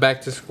send them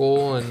back to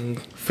school and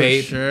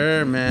pay. For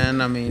sure,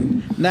 man. I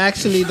mean, no,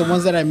 actually, the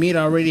ones that I meet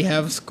already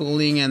have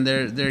schooling and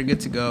they're good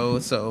to go.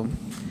 So,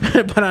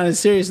 but on a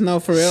serious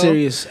note, for real.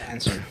 Serious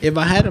answer. If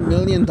I had $1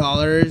 million,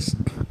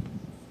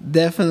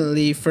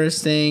 definitely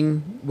first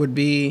thing would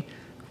be,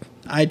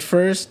 I'd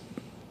first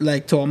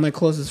like to all my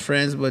closest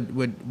friends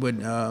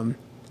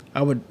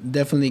I would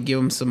definitely give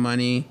them some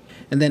money,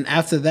 and then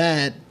after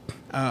that,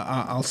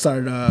 I'll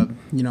start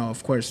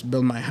of course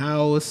build my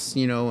house,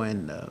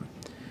 and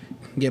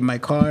get my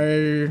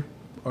car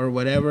or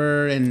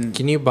whatever. And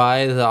Can you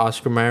buy the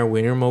Oscar Mayer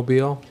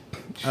Wienermobile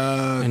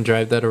and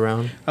drive that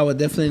around? I would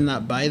definitely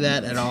not buy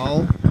that at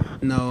all.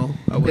 No,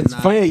 I would It's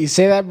not. funny that you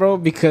say that, bro,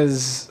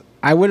 because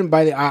I wouldn't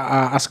buy the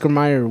Oscar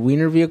Mayer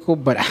Wiener vehicle,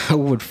 but I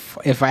would,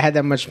 if I had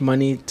that much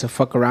money to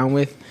fuck around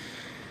with,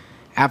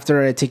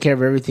 after I take care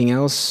of everything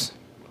else,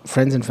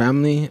 friends and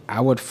family, I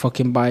would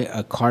fucking buy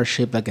a car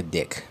shaped like a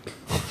dick.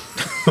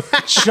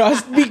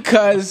 Just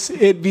because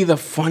it'd be the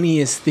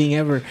funniest thing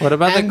ever. What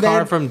about And the car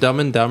then- from Dumb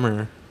and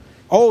Dumber?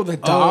 Oh, the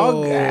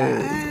dog.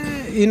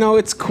 Oh.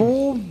 It's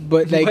cool,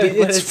 but like But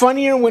it's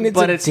funnier when it's.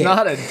 but a it's dick.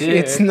 not a dick.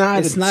 It's not.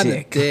 It's not a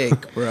dick.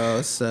 dick,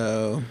 bro.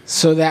 So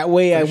So that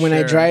way, when I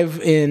sure. drive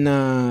in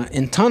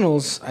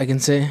tunnels, I can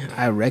say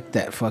I wrecked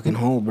that fucking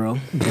hole, bro.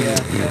 Yeah,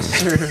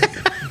 that's true.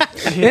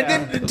 And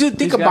then, dude,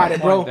 think He's got about a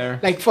it, bro. point there.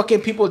 Like fucking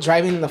people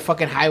driving in the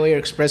fucking highway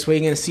or expressway, you're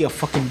gonna see a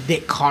fucking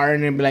dick car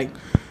and they'll be like,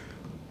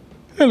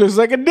 "It looks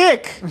like a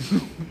dick."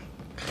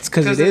 It's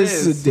because it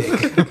is a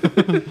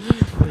dick.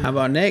 how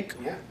about Nick?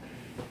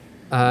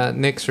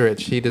 Nick's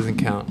rich. He doesn't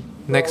count.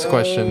 Next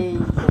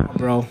question.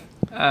 Bro.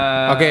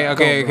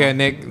 Okay,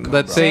 Nick.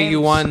 Let's say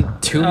you won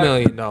 $2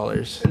 million.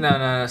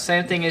 No.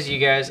 Same thing as you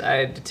guys. I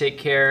had to take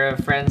care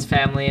of friends,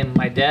 family, and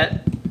my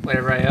debt,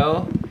 whatever I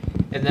owe.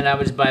 And then I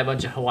would just buy a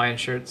bunch of Hawaiian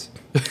shirts.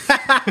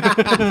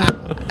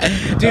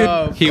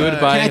 Dude, He would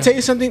buy. can I tell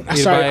you something? he'd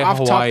Sorry, buy off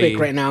Hawaii. topic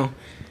right now.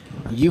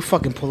 You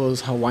fucking pull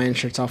those Hawaiian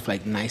shirts off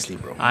like nicely,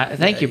 bro.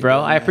 Thank you,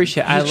 bro. I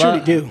appreciate it. You truly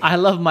do. I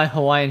love my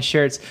Hawaiian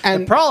shirts.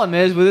 And- the problem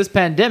is, with this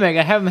pandemic,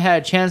 I haven't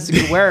had a chance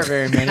to wear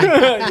very many.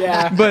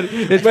 Yeah. But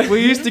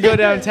we used to go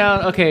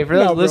downtown. Okay, for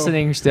those No, bro.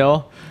 listening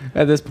still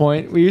at this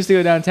point, we used to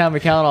go downtown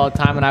McAllen all the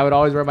time, and I would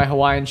always wear my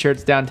Hawaiian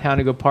shirts downtown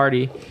to go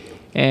party.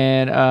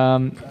 And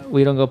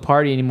we don't go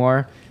party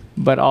anymore.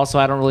 But also,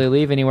 I don't really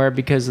leave anywhere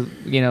because of,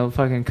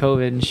 fucking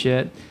COVID and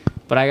shit.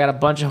 But I got a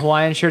bunch of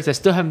Hawaiian shirts that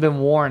still haven't been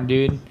worn,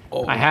 dude.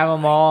 I have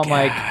them all. I'm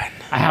like,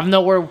 I have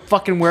nowhere to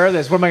fucking wear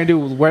this. What am I gonna do?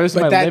 Wear this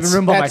in my living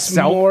room by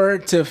myself? More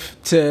to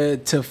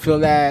feel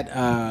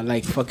that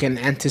like fucking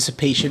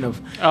anticipation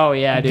of Oh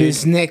yeah, dude.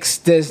 this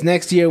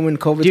next year when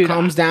COVID Dude,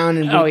 calms down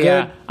and we're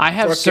good. I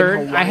have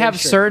fucking Hawaiian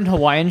shirt. certain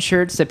Hawaiian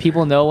shirts that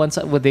people know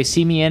when they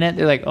see me in it,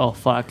 they're like, "Oh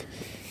fuck,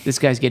 this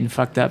guy's getting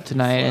fucked up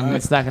tonight, and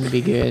it's not gonna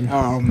be good.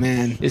 Oh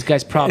man, This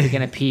guy's probably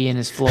gonna pee in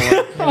his floor."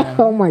 You know?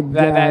 oh my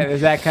god.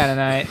 that kind of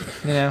night,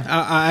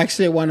 I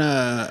actually want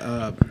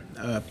to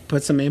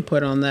put some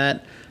input on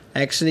that.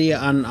 Actually,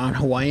 on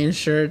Hawaiian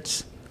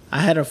shirts, I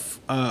had a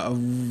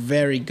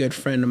very good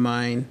friend of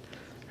mine.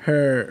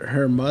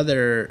 Her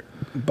mother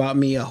bought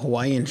me a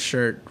Hawaiian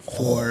shirt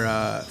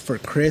for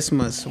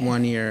Christmas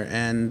one year,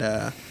 and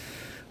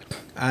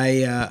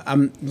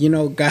I'm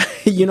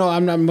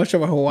I'm not much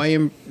of a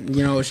Hawaiian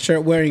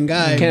shirt wearing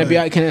guy.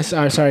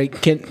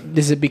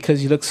 Is it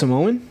because you look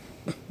Samoan?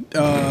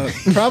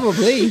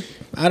 Probably.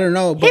 I don't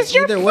know, but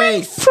either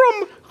way,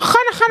 from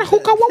Hana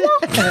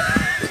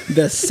Hukawawa?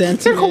 the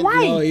sentiment.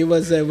 Hawaii. It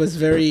was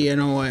very.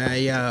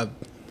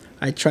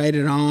 I tried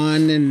it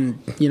on, and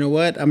you know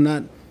what? I'm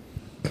not.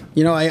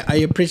 I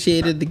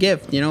appreciated the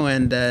gift.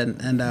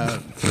 And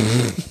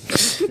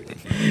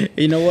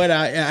you know what?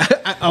 I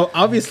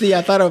obviously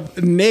I thought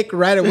of Nick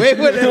right away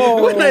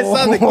when I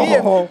saw the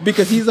gift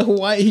because he's a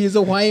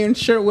Hawaiian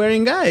shirt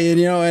wearing guy,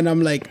 and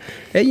I'm like,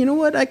 hey, you know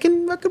what? I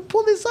can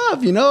pull this off.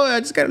 I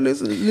just gotta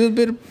lose a little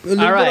bit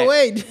of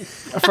weight.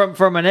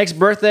 For my next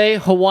birthday,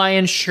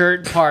 Hawaiian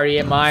shirt party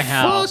at my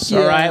house. Fuck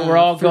yeah, all right, we're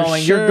all for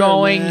going. sure, You're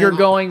going. man. You're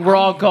going. We're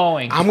all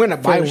going. I'm gonna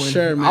buy For one.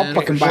 sure, man. I'll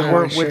fucking For buy sure.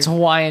 one. It's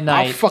Hawaiian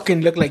night. I'll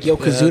fucking look like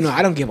Yokozuna.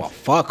 I don't give a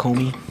fuck,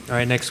 homie. All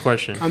right, next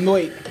question.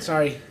 Wait,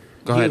 sorry.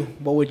 Go ahead.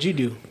 What would you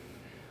do?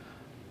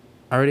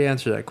 I already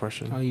answered that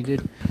question. Oh, you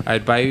did?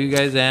 I'd buy you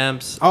guys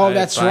amps. Oh, I'd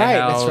that's buy a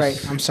right. house.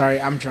 That's right. I'm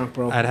sorry. I'm drunk,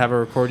 bro. I'd have a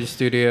recording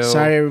studio.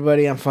 Sorry,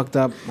 everybody. I'm fucked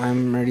up.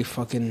 I'm already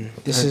fucking.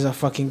 This is a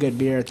fucking good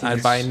beer. I think I'd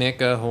it's- buy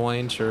Nick a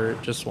Hawaiian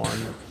shirt, just one.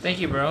 Thank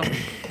you, bro.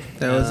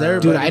 That was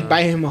everybody. Dude, I'd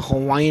buy him a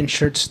Hawaiian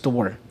shirt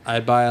store.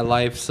 I'd buy a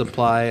life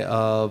supply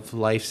of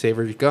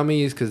Lifesaver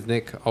gummies because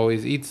Nick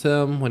always eats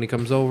them when he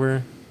comes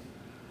over.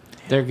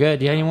 They're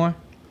good. You have any more?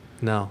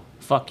 No,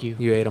 Fuck you.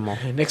 you ate them all.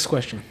 Okay, next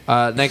question.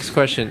 Next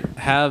question.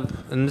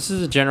 And this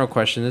is a general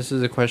question. This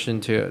is a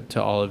question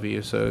to all of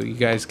you, so you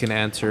guys can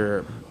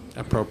answer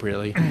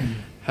appropriately.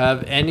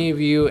 Have any of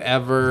you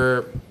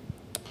ever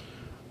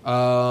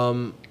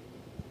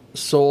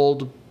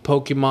sold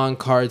Pokemon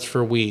cards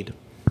for weed?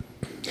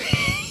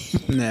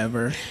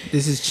 Never.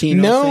 This is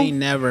Chino No. saying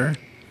never.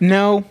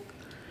 No.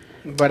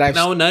 But I've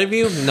No, none of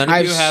you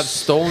have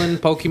stolen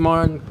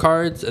Pokemon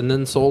cards and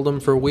then sold them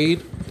for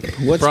weed.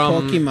 What's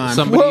from Pokemon?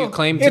 somebody you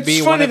claim to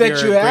be one of your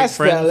It's funny that you great asked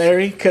friends. that,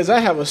 Larry, because I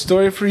have a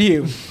story for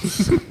you.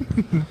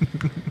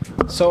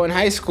 So in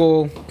high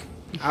school,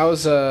 I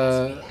was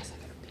a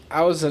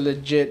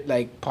legit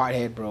like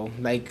pothead, bro.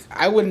 Like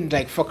I wouldn't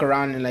like fuck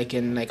around and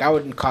I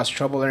wouldn't cause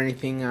trouble or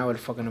anything. I would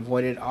fucking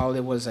avoid it. All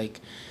it was like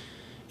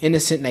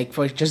innocent, like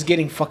for just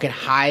getting fucking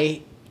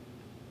high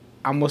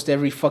almost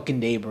every fucking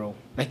day, bro.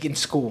 Like in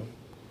school.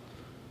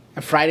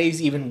 And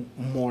Fridays even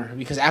more,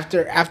 because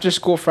after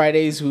school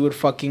Fridays we would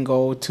fucking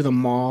go to the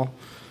mall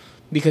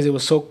because it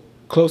was so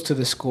close to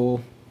the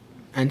school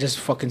and just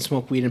fucking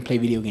smoke weed and play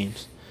video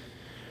games.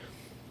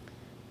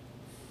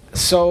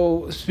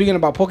 So speaking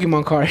about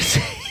Pokemon cards,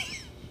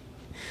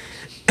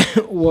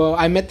 well,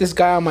 I met this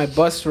guy on my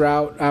bus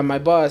route,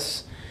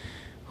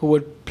 who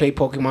would play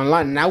Pokemon a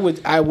lot, and I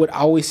would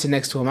always sit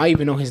next to him. I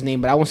even know his name,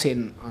 but I won't say it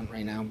on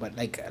right now. But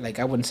like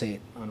I wouldn't say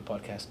it on the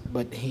podcast.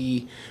 But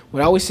he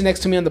would always sit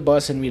next to me on the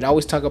bus, and we'd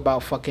always talk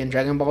about fucking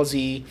Dragon Ball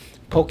Z,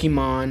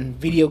 Pokemon,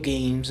 video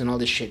games, and all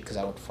this shit. Because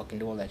I would fucking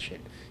do all that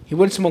shit. He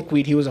wouldn't smoke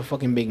weed. He was a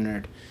fucking big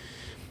nerd.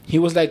 He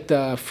was like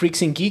the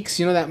Freaks and Geeks,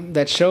 you know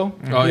that show?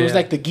 Oh, he was yeah.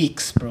 like the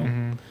geeks, bro.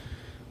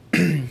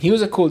 Mm-hmm. He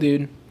was a cool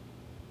dude.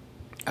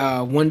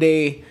 One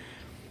day,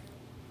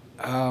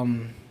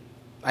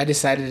 I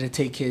decided to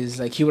take his,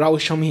 like, he would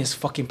always show me his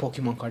fucking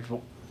Pokemon cards,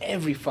 bro,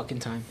 every fucking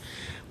time.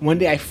 One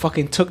day I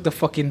fucking took the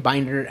fucking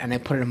binder and I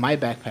put it in my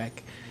backpack.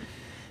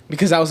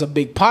 Because I was a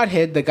big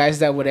pothead, the guys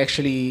that would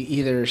actually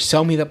either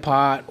sell me the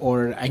pot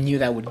or I knew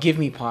that would give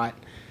me pot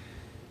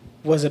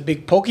was a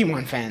big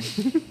Pokemon fan.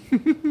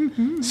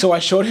 So I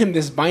showed him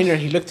this binder.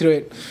 He looked through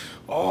it.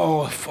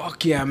 Oh,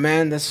 fuck yeah,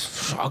 man.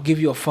 I'll give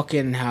you a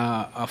fucking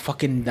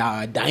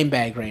dime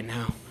bag right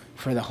now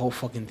for the whole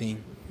fucking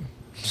thing.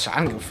 So I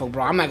don't give a fuck,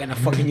 bro. I'm not gonna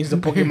fucking use the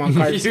Pokemon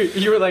cards.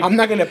 You were like, I'm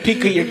not gonna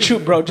pick your chew,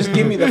 bro. Just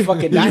give me the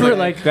fucking dime you were bag.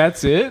 like,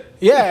 that's it?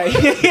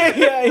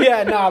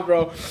 Yeah. Nah,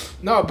 bro.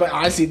 No, but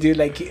honestly, dude,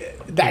 like,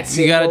 that's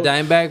it. You got bro. a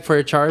dime bag for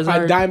a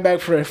Charizard? A dime bag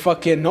for a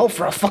fucking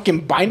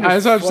binder.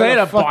 That's what I'm full saying.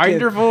 of A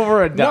binder full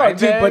for a dime No, dude,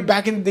 bag? but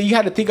back in the, you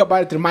had to think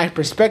about it through my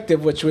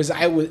perspective, which was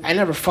I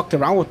never fucked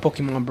around with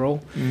Pokemon,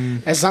 bro.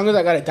 As long as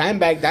I got a dime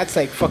bag, that's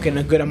like fucking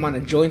a good amount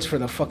of joints for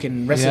the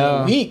fucking rest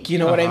of the week. You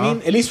know what I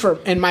mean? At least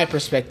in my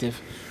perspective.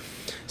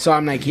 So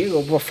I'm like, here you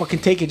go, bro, fucking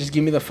take it. Just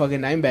give me the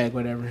fucking dime bag,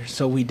 whatever.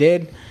 So we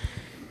did.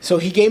 So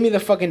he gave me the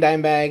fucking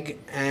dime bag,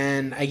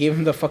 and I gave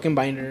him the fucking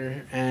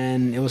binder,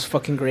 and it was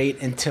fucking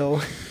great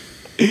until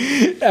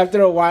after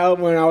a while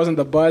when I was on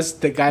the bus,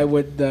 the guy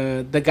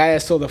I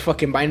stole the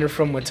fucking binder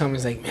from would tell me,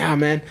 he's like, yeah,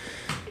 man,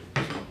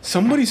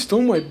 somebody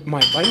stole my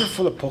binder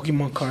full of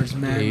Pokemon cards,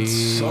 man. It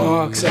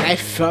sucks. And I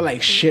felt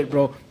like shit,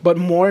 bro. But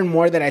more and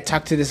more that I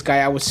talked to this guy,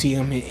 I would see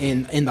him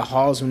in the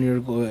halls when we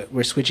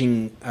were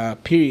switching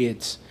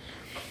periods.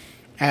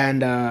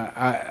 And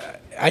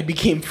I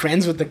became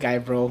friends with the guy,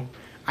 bro.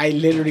 I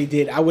literally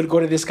did. I would go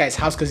to this guy's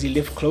house because he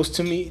lived close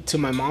to me, to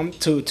my mom,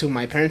 to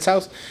my parents'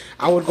 house.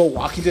 I would go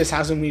walk into his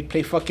house and we'd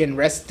play fucking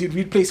dude,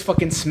 we'd play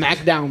fucking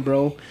Smackdown,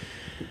 bro,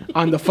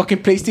 on the fucking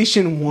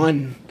PlayStation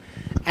 1.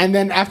 And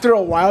then after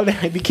a while,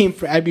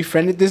 I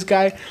befriended this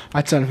guy.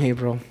 I told him, hey,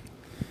 bro.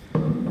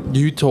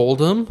 You told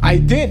him? I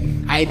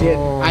did.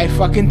 Oh. I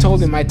fucking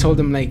told him. I told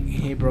him, like,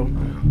 hey, bro.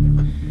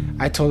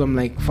 I told him,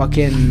 like,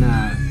 fucking...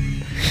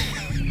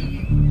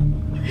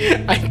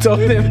 I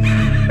told him,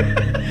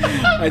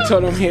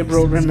 hey,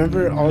 bro,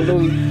 remember all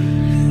those...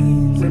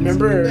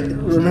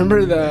 Remember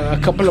a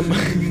couple of...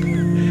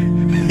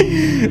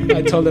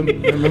 I told him,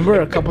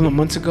 remember a couple of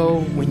months ago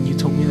when you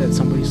told me that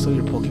somebody stole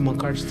your Pokemon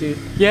cards, dude?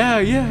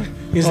 Yeah.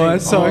 He's like,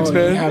 that sucks,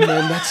 man. Yeah,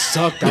 man, that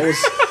sucked. That was...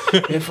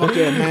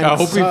 fucking, man, I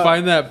hope we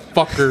find that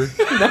fucker.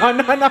 No.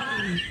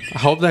 I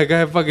hope that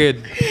guy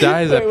fucking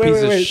dies, that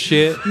piece of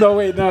shit. No,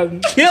 wait, no.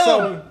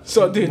 Kill him!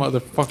 So, dude...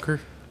 Motherfucker.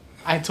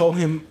 I told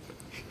him...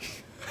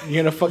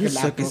 You're gonna fucking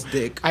laugh, suck bro. his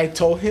dick. I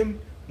told him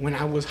when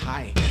I was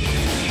high.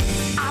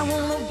 I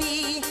wanna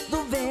be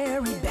the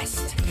very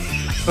best.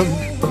 No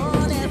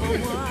one ever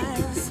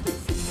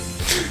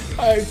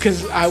was.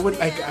 Cause I'd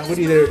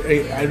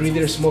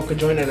either smoke a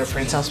joint at a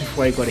friend's house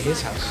before I go to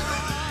his house.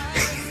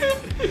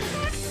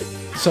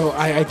 So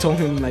I told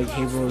him, like,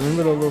 hey, bro,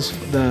 remember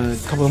the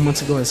couple of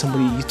months ago that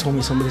you told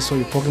me somebody stole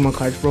your Pokemon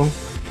cards, bro?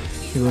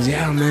 He goes,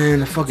 yeah,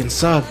 man, it fucking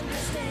sucked.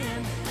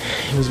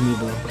 It was me,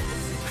 bro.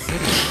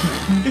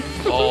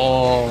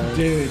 Oh,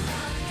 dude,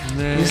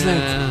 man. He's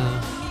like,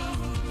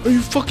 are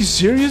you fucking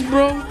serious,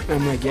 bro? And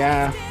I'm like,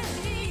 yeah.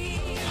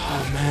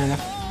 Oh man,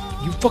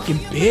 you fucking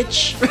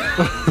bitch.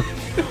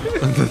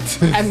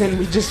 And then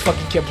we just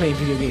fucking kept playing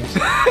video games.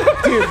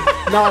 Dude,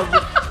 no,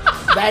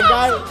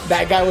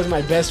 that guy was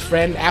my best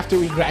friend. After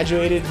we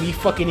graduated, we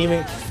fucking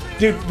worked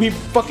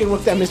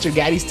at Mr.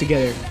 Gaddy's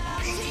together.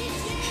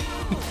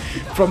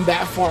 From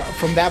that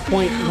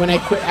point, when I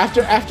quit,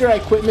 after I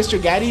quit Mr.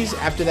 Gaddy's,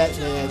 after that,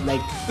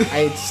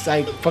 I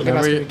fucking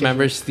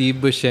remember Steve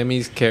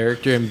Buscemi's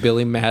character in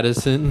Billy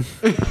Madison,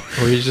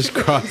 where he's just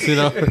crossing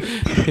over.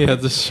 He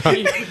has a shark.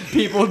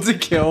 people to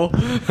kill.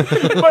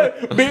 but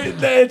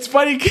it's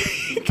funny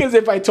because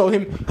if I told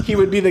him, he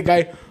would be the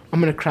guy. I'm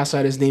gonna cross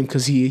out his name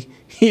because he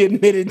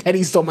admitted that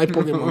he stole my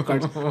Pokemon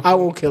cards. I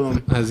won't kill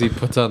him. As he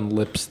puts on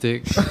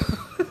lipstick.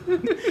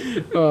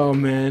 Oh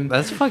man,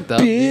 That's fucked up.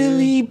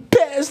 Billy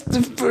passed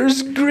the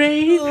first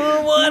grade.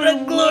 Oh, what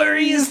a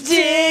glorious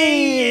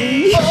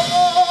day!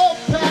 Oh,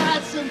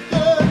 passing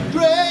third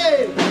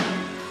grade,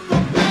 the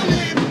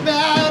Billy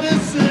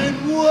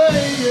Madison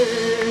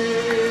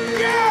way.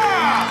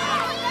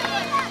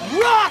 Yeah!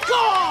 Rock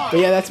on! But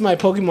yeah, that's my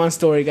Pokemon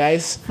story,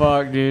 guys.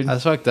 Fuck, dude.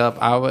 That's fucked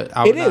up. I would It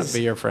not is.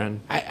 be your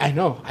friend. I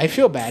know. I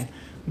feel bad.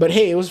 But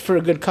hey, it was for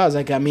a good cause.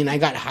 Like, I mean, I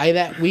got high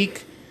that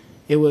week.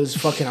 It was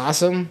fucking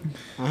awesome.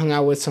 I hung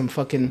out with some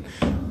fucking...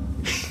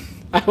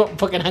 I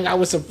fucking hung out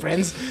with some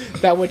friends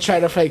that would try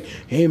to like,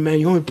 hey man,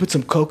 you want me to put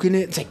some coke in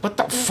it? It's like, what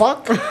the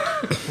fuck?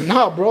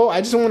 Nah, bro. I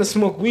just don't want to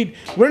smoke weed.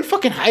 We're in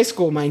fucking high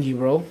school, mind you,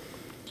 bro.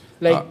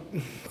 Like...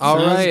 All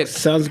right.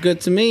 Sounds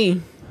good to me.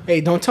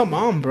 Hey, don't tell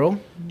mom, bro.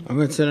 I'm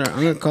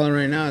gonna call her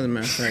right now. As a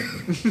matter of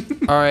fact.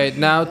 All right.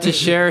 Now to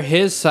share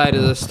his side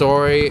of the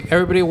story,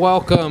 everybody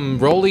welcome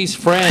Rolly's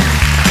friend.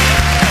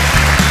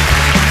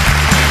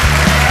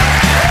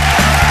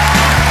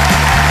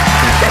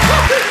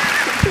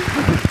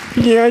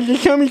 Yeah, you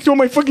can't me throw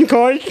my fucking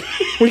car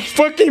with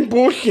fucking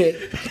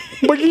bullshit.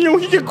 But you know,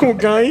 he's a cool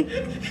guy.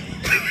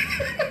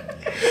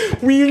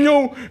 You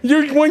know,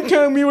 there's one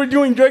time we were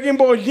doing Dragon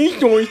Ball Z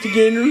stories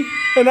together,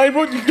 and I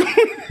wrote the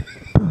story.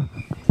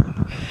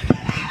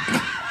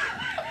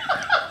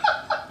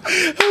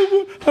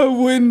 I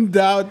wouldn't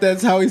doubt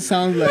that's how he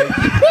sounds like.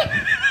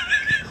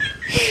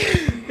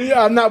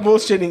 Yeah, I'm not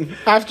bullshitting.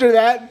 After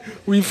that,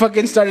 we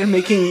fucking started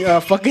making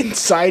fucking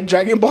side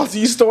Dragon Ball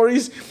Z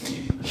stories.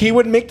 He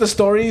would make the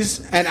stories,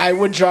 and I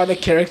would draw the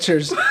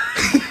characters.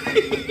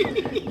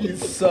 You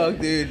suck,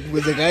 dude.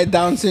 Was the guy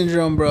Down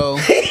syndrome, bro?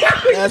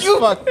 That's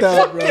fucked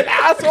up, bro.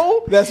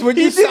 Asshole. That's what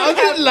you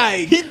sounded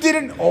like. He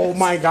didn't. Oh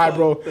my god,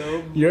 bro.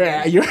 You're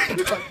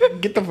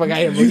get the fuck out of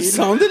here, bro. You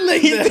sounded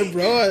like that,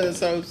 bro. That's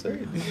how I'm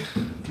saying.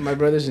 My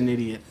brother's an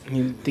idiot.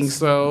 He thinks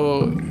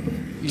So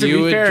To you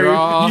be would fair,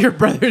 draw. your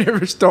brother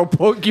never stole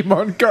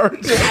Pokemon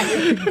cards.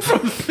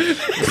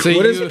 So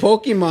What is you,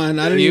 Pokemon?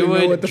 I don't you even know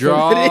would what the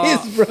draw- fuck it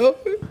is, bro.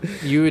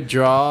 you would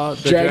draw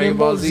the Dragon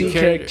Ball Z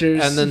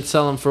characters. and then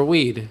sell them for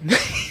weed.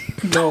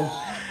 no.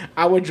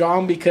 I would draw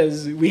him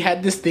because we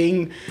had this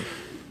thing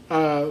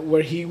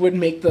where he would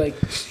make the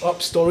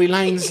up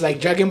storylines,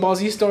 like Dragon Ball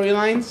Z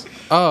storylines.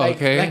 Oh, Like,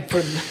 okay.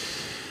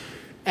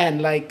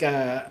 and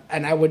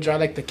I would draw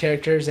like the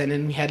characters, and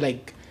then we had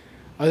like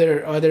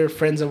other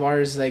friends of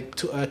ours, like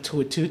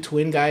two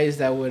twin guys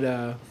that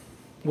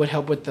would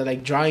help with the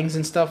like drawings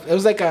and stuff. It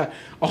was like a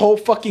whole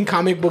fucking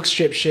comic book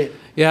strip shit.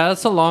 Yeah,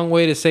 that's a long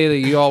way to say that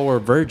you all were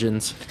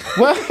virgins.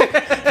 Well,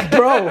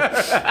 bro,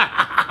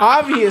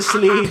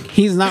 obviously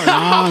He's not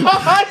wrong.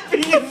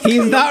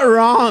 He's not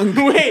wrong.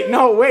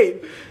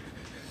 Wait.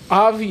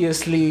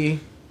 Obviously,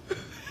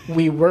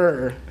 we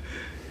were.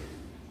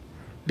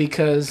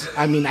 Because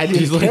I mean, I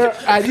didn't care.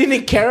 I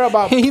didn't care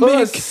about Hey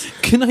man, puss.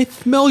 can I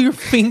smell your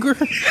finger?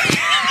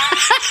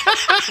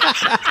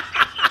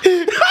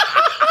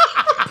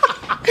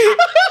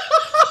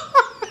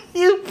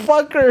 You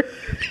fucker.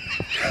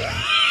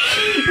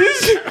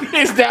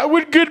 Is that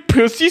what good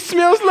pussy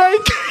smells like?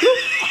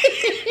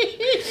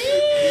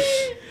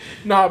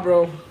 Nah,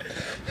 bro.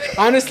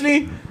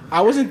 Honestly,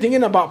 I wasn't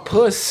thinking about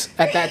puss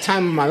at that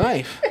time in my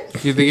life.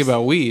 You thinking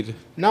about weed?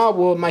 No,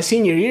 well, my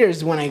senior year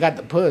is when I got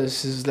the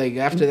puss. It's like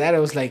after that, it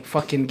was like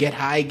fucking get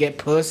high, get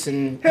puss,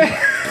 and Wait,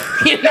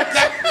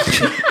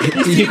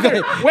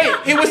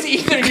 it was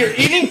either you're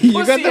eating pussy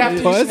You got the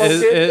after puss? you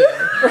smoked it,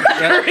 or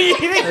you're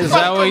eating Is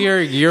that what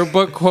your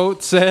yearbook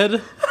quote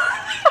said?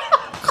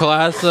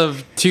 Class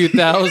of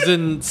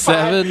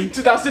 2007?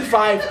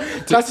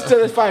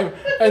 2005.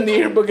 And the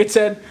yearbook, it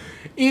said,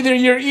 either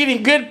you're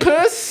eating good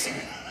puss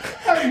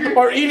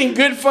or eating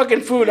good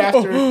fucking food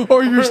after.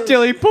 Or you're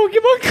stealing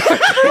Pokemon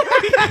cards.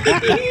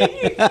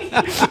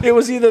 It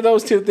was either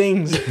those two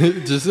things.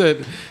 Just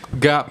said,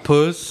 got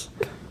puss.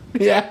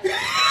 Yeah.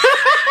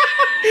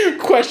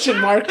 Question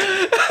mark.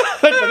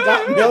 Like the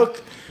got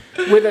milk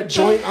with a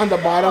joint on the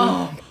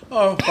bottom.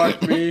 Oh,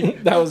 fuck me.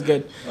 That was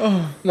good.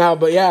 No,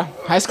 but yeah,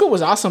 high school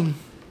was awesome.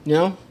 You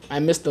know, I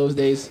missed those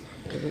days.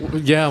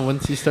 Yeah,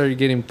 once you started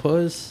getting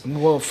puss.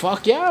 Well,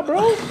 fuck yeah,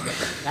 bro.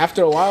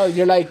 After a while,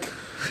 you're like,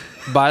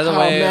 By the oh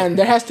way, man,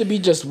 there has to be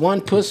just one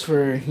puss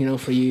for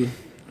you.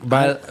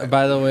 by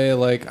the way,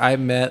 like I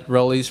met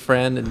Rolly's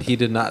friend and he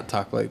did not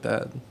talk like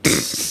that.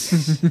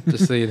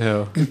 Just so you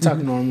know. You talk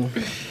normal.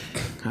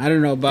 I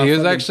don't know about. He was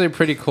fucking- actually a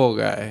pretty cool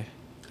guy.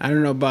 I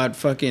don't know about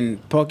fucking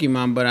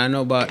Pokemon, but I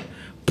know about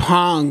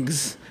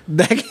Pongs.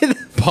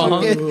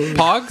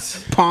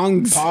 Pogs?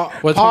 Pongs.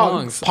 What's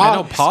Pogs? I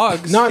know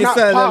Pogs. No, It's not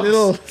a Pogs.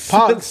 little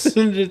Pogs.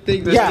 cylinder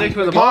thing. Yeah, Stick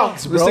with the ball.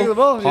 Pogs, The bro. stick with the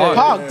ball. Yeah.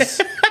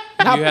 Pogs.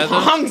 Not You had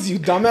those? Pongs, you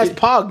dumbass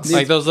Pogs.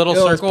 Like those little It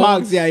was circles?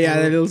 Pogs, yeah,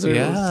 the little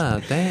circles.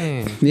 Yeah,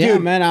 dang. Yeah,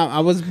 man, I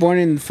was born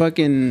in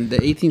fucking the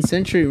 18th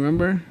century,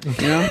 remember?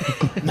 You know?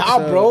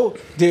 Nah, bro.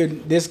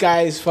 Dude, this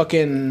guy's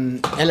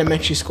fucking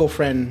elementary school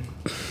friend,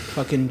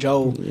 fucking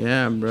Joe.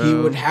 Yeah, bro. He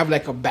would have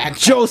like a backpack.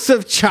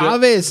 Joseph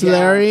Chavez, Yeah.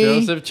 Larry.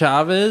 Joseph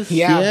Chavez?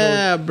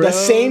 Yeah, bro. The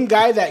same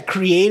guy that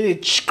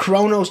created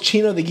Kronos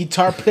Chino, the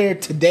guitar player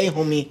today,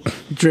 homie.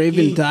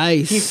 Draven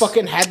Dice. He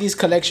fucking had these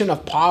collection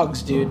of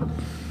Pogs, dude.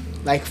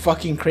 Like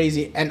fucking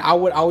crazy. And I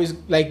would always,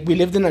 like, we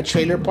lived in a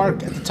trailer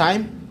park at the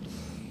time.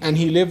 And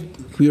he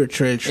lived... We were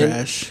trail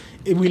trash.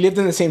 We lived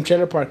in the same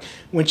trailer park.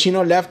 When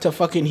Chino left to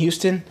fucking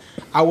Houston,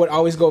 I would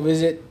always go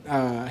visit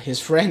his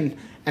friend.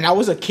 And I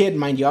was a kid,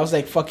 mind you. I was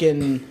like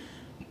fucking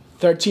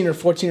 13 or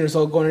 14 years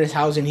old going to his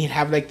house. And he'd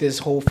have like this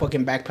whole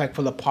fucking backpack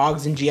full of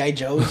Pogs and G.I.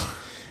 Joes.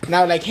 And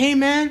I was like, hey,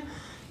 man,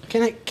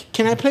 can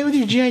I play with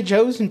your G.I.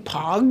 Joes and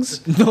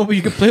Pogs? No, but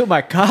you can play with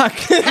my cock.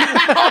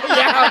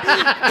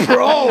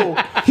 Bro,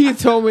 He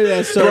told me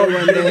that story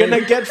one you're day.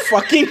 gonna get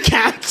fucking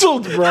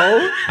canceled,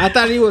 bro. I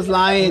thought he was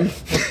lying.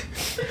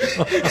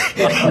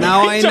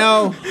 Now I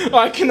know.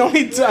 I can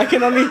only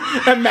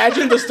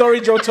imagine the story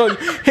Joe told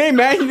you. Hey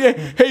man,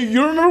 hey,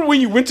 you remember when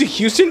you went to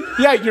Houston?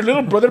 Yeah, your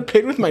little brother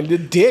played with my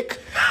little dick.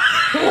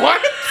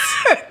 What?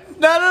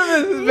 None of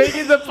this is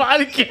making the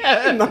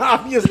podcast. No,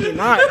 obviously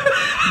not.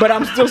 But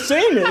I'm still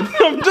saying it.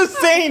 I'm just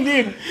saying,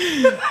 dude.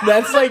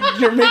 That's like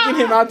you're making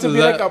him out to be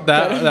like a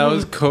that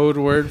was code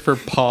word for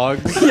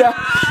Pogs. yeah.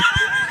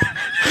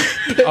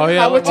 Oh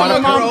yeah, I would tell my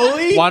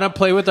mom. want to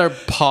play with our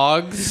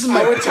Pogs?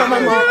 I would tell my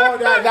mom, oh,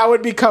 that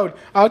would be code.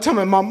 I would tell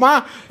my mom,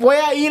 Ma, voy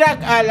a ir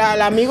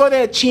al amigo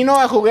de Chino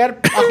a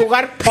jugar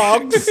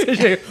Pogs.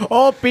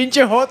 Oh,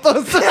 pinche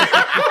jotos.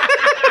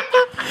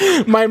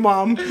 My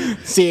mom,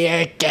 sí,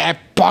 que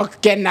Pogs,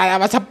 que nada,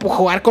 vas a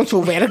jugar con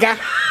su verga.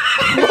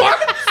 What?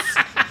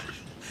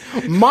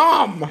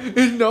 Mom!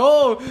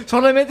 No,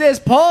 solamente es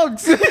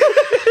Pogs.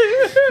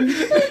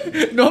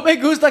 No me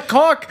gusta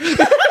cock.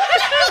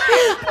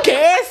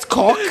 ¿Qué es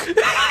cock?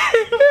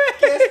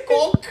 ¿Qué es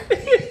cock?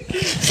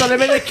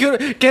 Solamente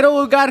quiero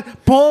jugar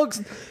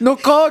Pogs, no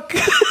cock.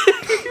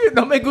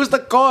 No me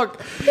gusta cock.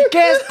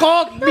 ¿Qué es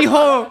cock,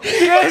 mijo?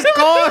 ¿Qué es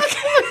cock?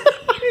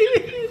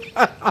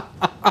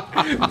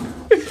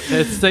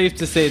 It's safe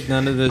to say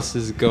none of this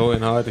is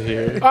going on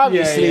here.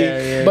 Obviously,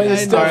 Yeah. but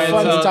it's still All right,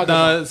 fun to talk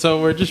about.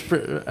 so we're just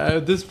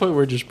at this point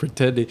we're just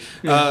pretending.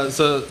 One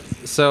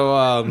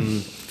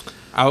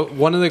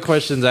of the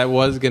questions I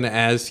was gonna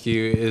ask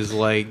you is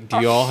like, do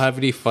you all have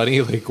any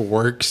funny like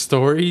work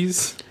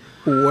stories?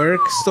 Work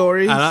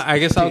stories? I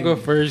guess I'll go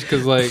first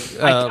because like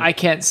I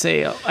can't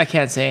say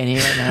any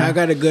right now. I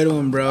got a good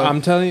one, bro.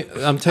 I'm telling you.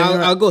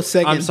 I'll go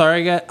second. I'm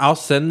sorry, guys. I'll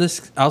send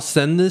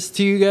this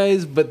to you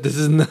guys, but this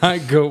is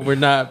not go. We're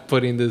not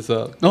putting this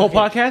up. The whole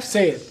podcast?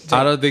 Say it.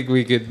 I don't think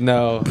we could.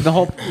 No. The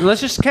whole.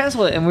 Let's just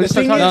cancel it and we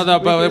start thing talking. is- No,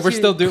 but we're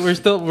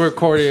still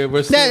recording.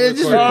 We're still Yeah, it's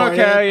just recording.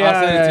 recording. Okay,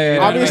 I'll send it to you.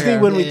 Obviously,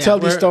 when we tell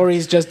these We're-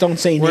 stories, just don't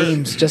say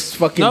names. Just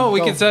fucking. No, we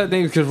go. can set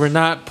names because we're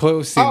not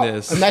posting Oh,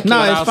 this. in that No,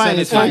 case- it's I'll fine. send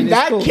it It's to you. fine. In It's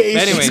that cool. case,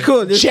 Anyway. It's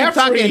cool. Just keep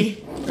Jeffrey. talking.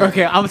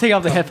 Okay, I'm gonna take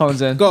off the headphones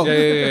then. Go.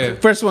 Yeah.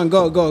 First one.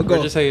 Go.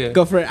 just say it.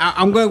 Go for it.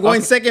 I'm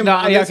going second. No,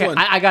 on yeah, this okay. one.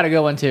 I got a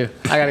good one too.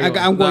 I'm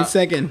going No.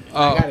 second.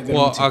 Oh, got a good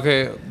well, one, too.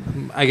 okay.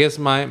 I guess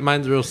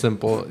mine's real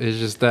simple. It's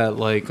just that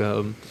like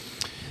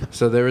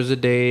so there was a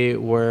day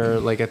where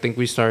like I think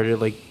we started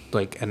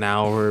like an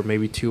hour,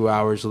 maybe 2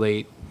 hours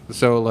late.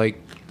 So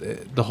like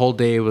the whole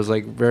day was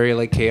like very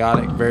like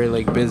chaotic, very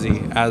like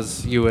busy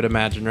as you would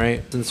imagine,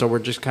 right? And so we're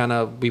just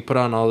we put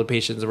on all the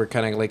patients and we're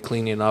kind of like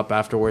cleaning up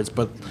afterwards.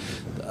 But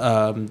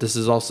this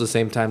is also the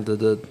same time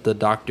that the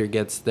doctor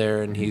gets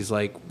there and he's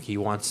like he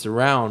wants to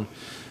round.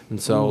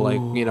 And so, like,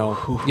 you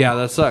know, yeah,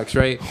 that sucks,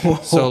 right?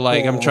 So,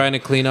 like, I'm trying to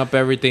clean up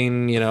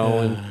everything, you know,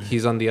 and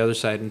he's on the other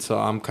side. And so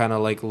I'm kind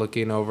of, like,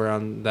 looking over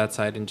on that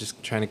side and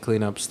just trying to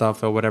clean up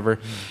stuff or whatever.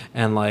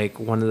 And, like,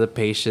 one of the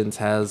patients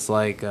has,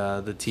 like,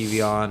 the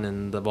TV on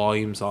and the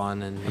volume's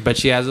on. But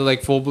she has it,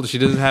 like, full. She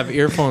doesn't have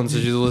earphones, so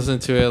she's listening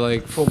to it,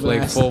 like, full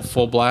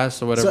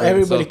blast or whatever. So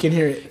everybody can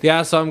hear it.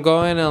 Yeah, so I'm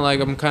going and,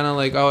 like, I'm kind of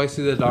like, oh, I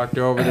see the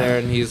doctor over there.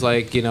 And he's,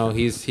 like, you know,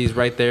 he's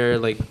right there,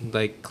 like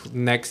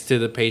next to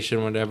the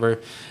patient, whatever.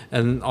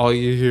 And all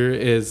you hear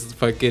is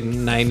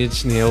fucking 9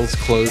 Inch Nails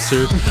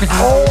Closer.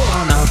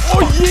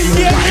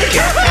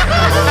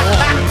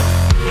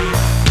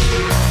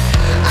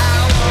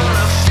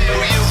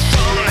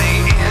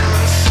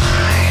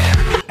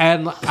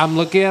 And I'm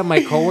looking at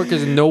my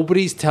coworkers and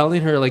nobody's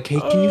telling her, like, hey,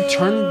 can you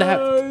turn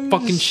that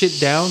fucking shit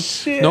down?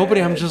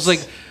 Nobody. I'm just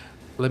like,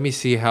 let me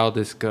see how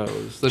this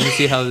goes. Let me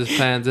see how this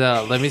plans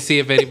out. Let me see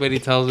if anybody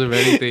tells him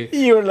anything.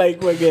 You were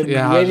like, fucking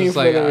Yeah, I was waiting just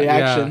for like, the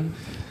reaction.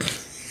 Yeah.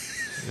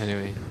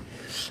 Anyway.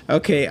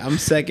 Okay, I'm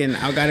second.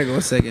 I gotta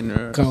go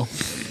second. Go.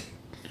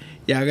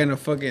 Yeah, they're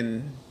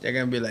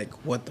gonna be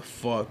like, what the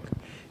fuck?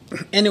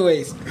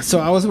 Anyways, so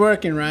I was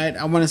working, right?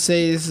 I want to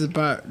say this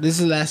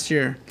is last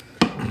year.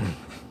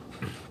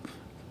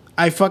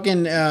 I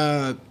fucking,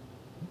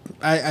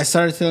 I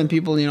started telling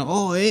people,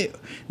 oh, hey,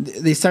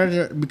 they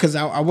started because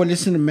I would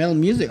listen to metal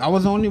music. I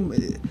was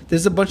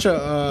there's a bunch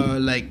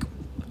of like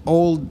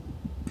old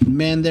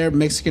men there,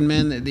 Mexican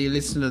men, that they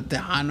listen to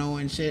Tejano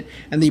and shit,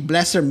 and they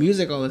blast their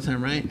music all the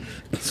time, right?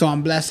 So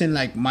I'm blasting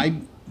like my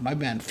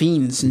band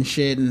Fiends and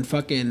shit and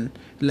fucking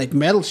like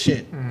metal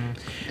shit.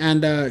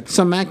 And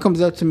some man comes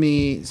up to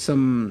me,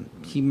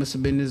 he must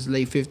have been in his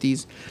late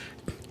 50s,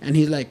 and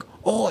he's like,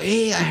 oh,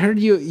 hey, I heard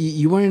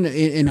you were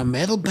in a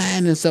metal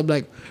band and stuff.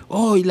 Like,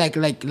 oh,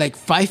 like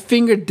Five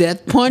Finger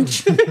Death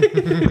Punch.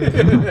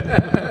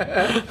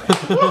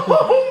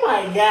 Oh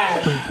my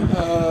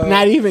god!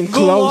 Not even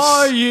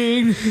close. The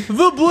lying,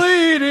 the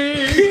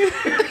bleeding.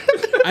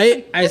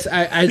 I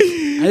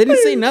didn't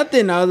say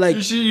nothing. I was like,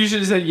 You should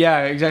have said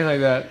yeah, exactly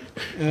like that.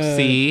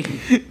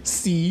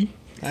 See?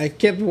 I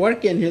kept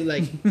working. He was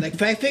like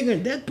Five Finger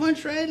Death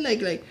Punch, right?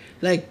 Like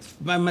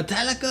by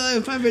Metallica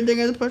and Five Finger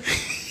Death Punch.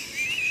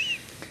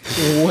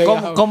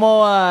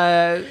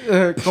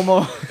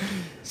 Como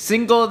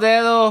cinco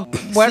dedos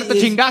muertos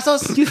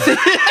chingazos.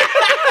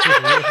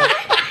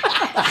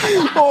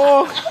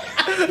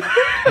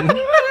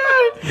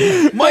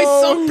 My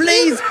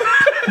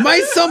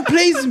son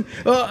plays.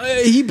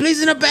 He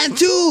plays in a band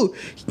too.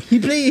 He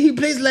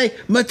plays like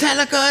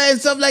Metallica and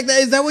stuff like that.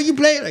 Is that what you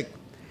play? Like,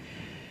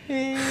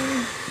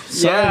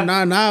 sorry,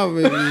 no,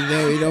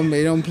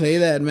 we don't play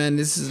that, man.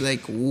 This is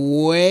like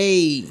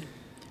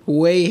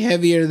way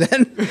heavier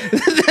than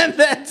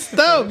that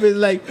stuff. It's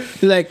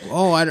like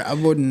oh, I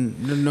wouldn't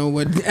know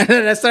what. And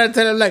then I started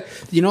telling him like,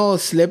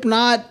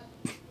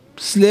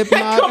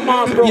 Slipknot. Come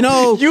on,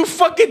 bro. You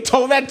fucking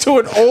told that to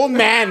an old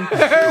man.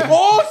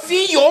 Oh,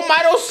 sí, yo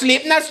maro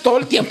Slipknot todo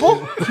el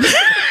tiempo.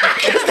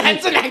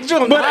 That's an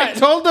actual. But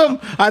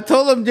I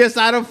told him just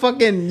out of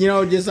fucking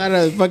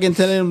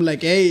telling him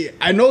like, hey,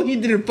 I know he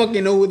didn't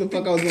fucking know who the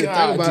fuck I was gonna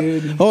talk about.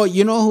 Dude. Oh,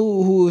 you know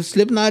who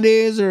Slipknot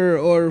is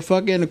or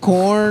fucking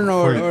Korn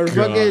or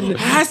fucking.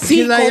 Ah,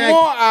 sí,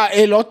 como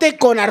elote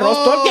con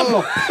arroz todo el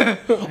tiempo.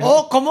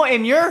 Oh, como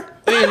en your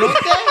elote.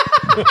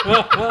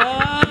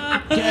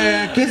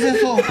 ¿Qué es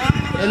eso?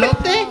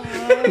 ¿Elote?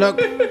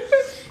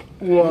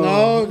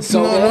 Wow.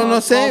 No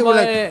sé.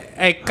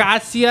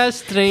 Acacia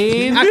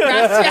strain.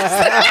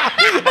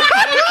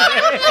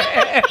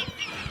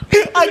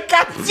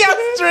 Acacia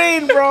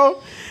strain,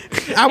 bro.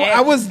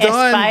 I was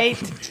done. Espite.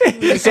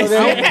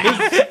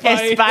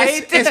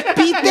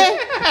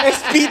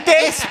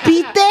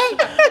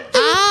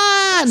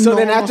 So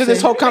then after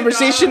this whole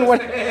conversation,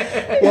 what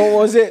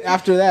was it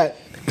after that?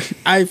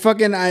 I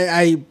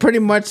pretty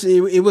much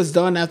it was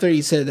done after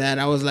he said that.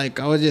 I was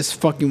just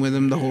fucking with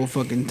him the whole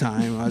fucking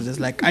time. I was just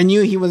like, I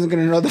knew he wasn't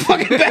gonna know the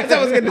fucking best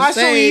I was gonna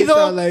say.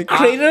 So like,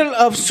 cradle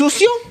of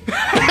Sucio?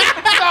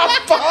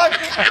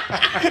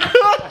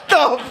 What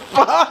the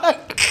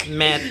fuck?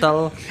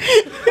 Metal.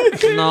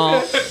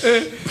 No.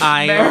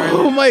 Iron.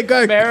 Oh my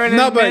god.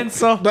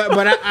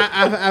 But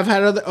I've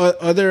had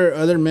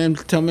other men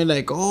tell me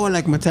like, oh,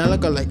 like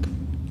Metallica, like.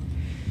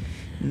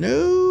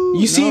 No,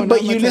 you see,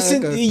 but you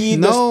listen.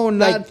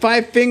 Not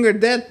Five Finger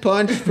Death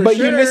Punch. But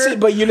you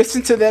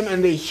listen to them,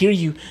 and they hear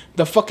you.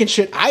 The fucking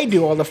shit I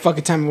do all the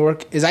fucking time at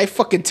work is I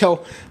fucking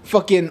tell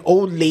fucking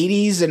old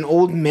ladies and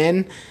old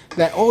men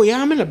that, oh yeah,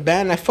 I'm in a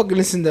band. I fucking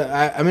listen to.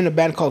 I'm in a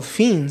band called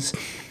Fiends,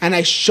 and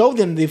I show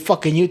them the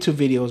fucking YouTube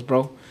videos,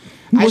 bro.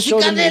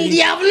 Música del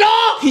diablo.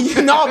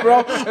 No,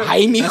 bro.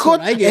 Ay, mijo,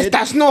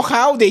 estás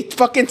enojado. They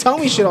fucking tell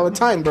me shit all the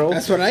time, bro.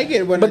 That's what I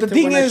get when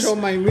I show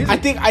my music.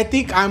 I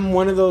think I'm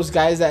one of those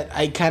guys that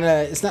I kind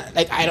of. It's not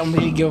like I don't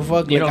really give a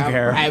fuck. You don't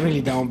care. I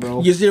really don't,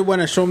 bro. Usually when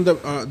I show them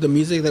the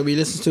music that we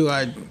listen to,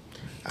 I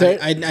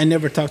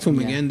never talk to them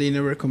again. They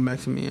never come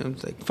back to me. I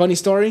was like, funny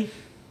story.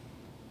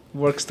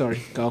 Work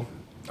story. Go.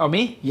 Oh,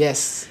 me?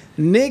 Yes.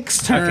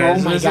 Nick's turn.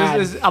 Okay, oh my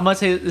god! I'm gonna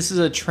say this is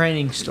a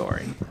training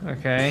story.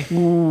 Okay,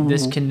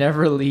 this can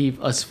never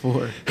leave us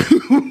four.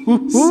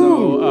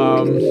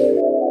 So,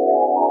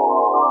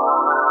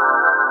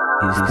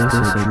 Is this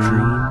a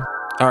dream?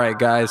 All right,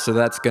 guys. So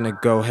that's going to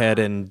go ahead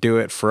and do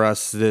it for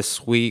us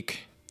this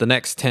week. The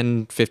next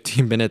 10,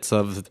 15 minutes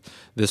of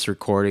this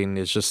recording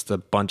is just a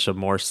bunch of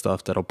more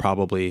stuff that'll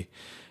probably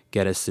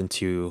get us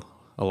into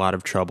a lot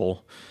of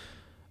trouble.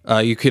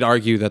 You could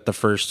argue that the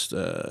first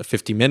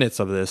 50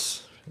 minutes of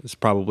this is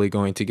probably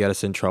going to get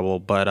us in trouble.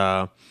 But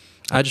I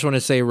just want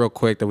to say real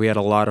quick that we had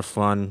a lot of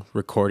fun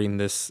recording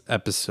this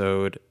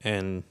episode.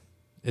 And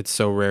it's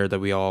so rare that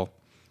we all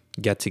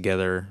get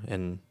together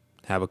and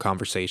have a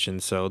conversation.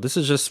 So this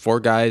is just four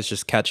guys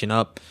just catching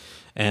up.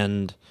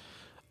 And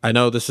I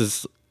know this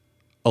is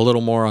a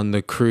little more on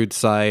the crude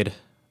side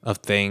of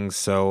things.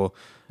 So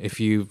if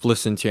you've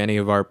listened to any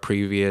of our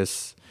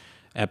previous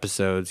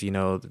episodes, you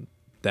know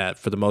that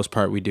for the most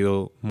part we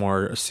do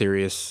more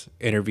serious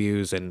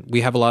interviews, and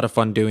we have a lot of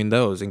fun doing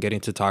those and getting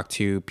to talk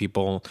to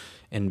people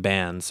in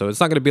bands. So it's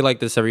not going to be like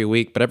this every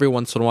week, but every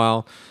once in a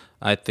while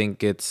I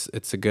think it's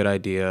a good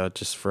idea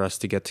just for us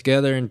to get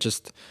together and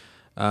just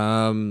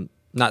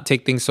not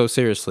take things so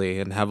seriously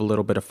and have a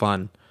little bit of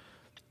fun.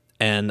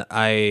 And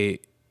I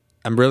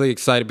I'm really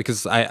excited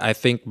because I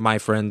think my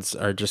friends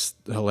are just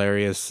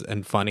hilarious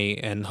and funny,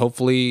 and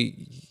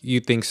hopefully you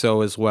think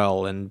so as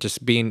well. And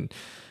just being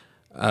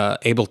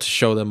able to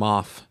show them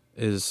off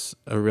is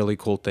a really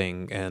cool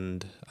thing,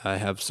 and I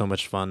have so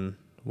much fun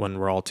when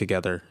we're all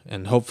together.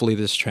 And hopefully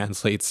this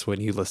translates when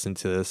you listen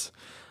to this.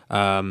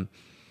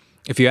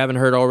 If you haven't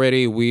heard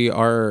already, we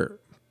are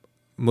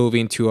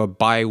moving to a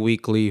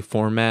bi-weekly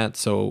format,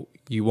 so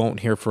you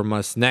won't hear from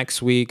us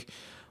next week.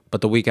 But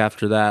the week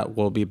after that,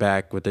 we'll be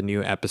back with a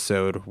new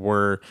episode.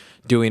 We're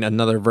doing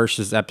another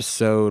Versus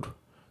episode.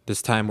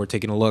 This time, we're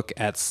taking a look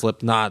at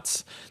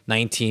Slipknot's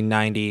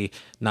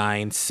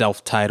 1999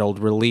 self-titled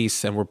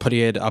release, and we're putting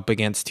it up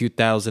against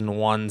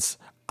 2001's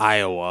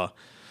Iowa.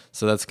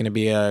 So that's going to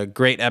be a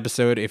great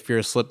episode if you're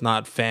a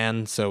Slipknot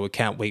fan. So we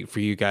can't wait for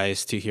you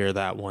guys to hear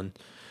that one.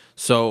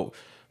 So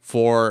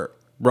for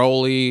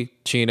Rolly,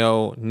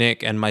 Chino,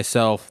 Nick, and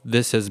myself,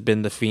 this has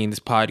been the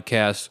Fiends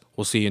Podcast.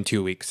 We'll see you in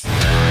 2 weeks.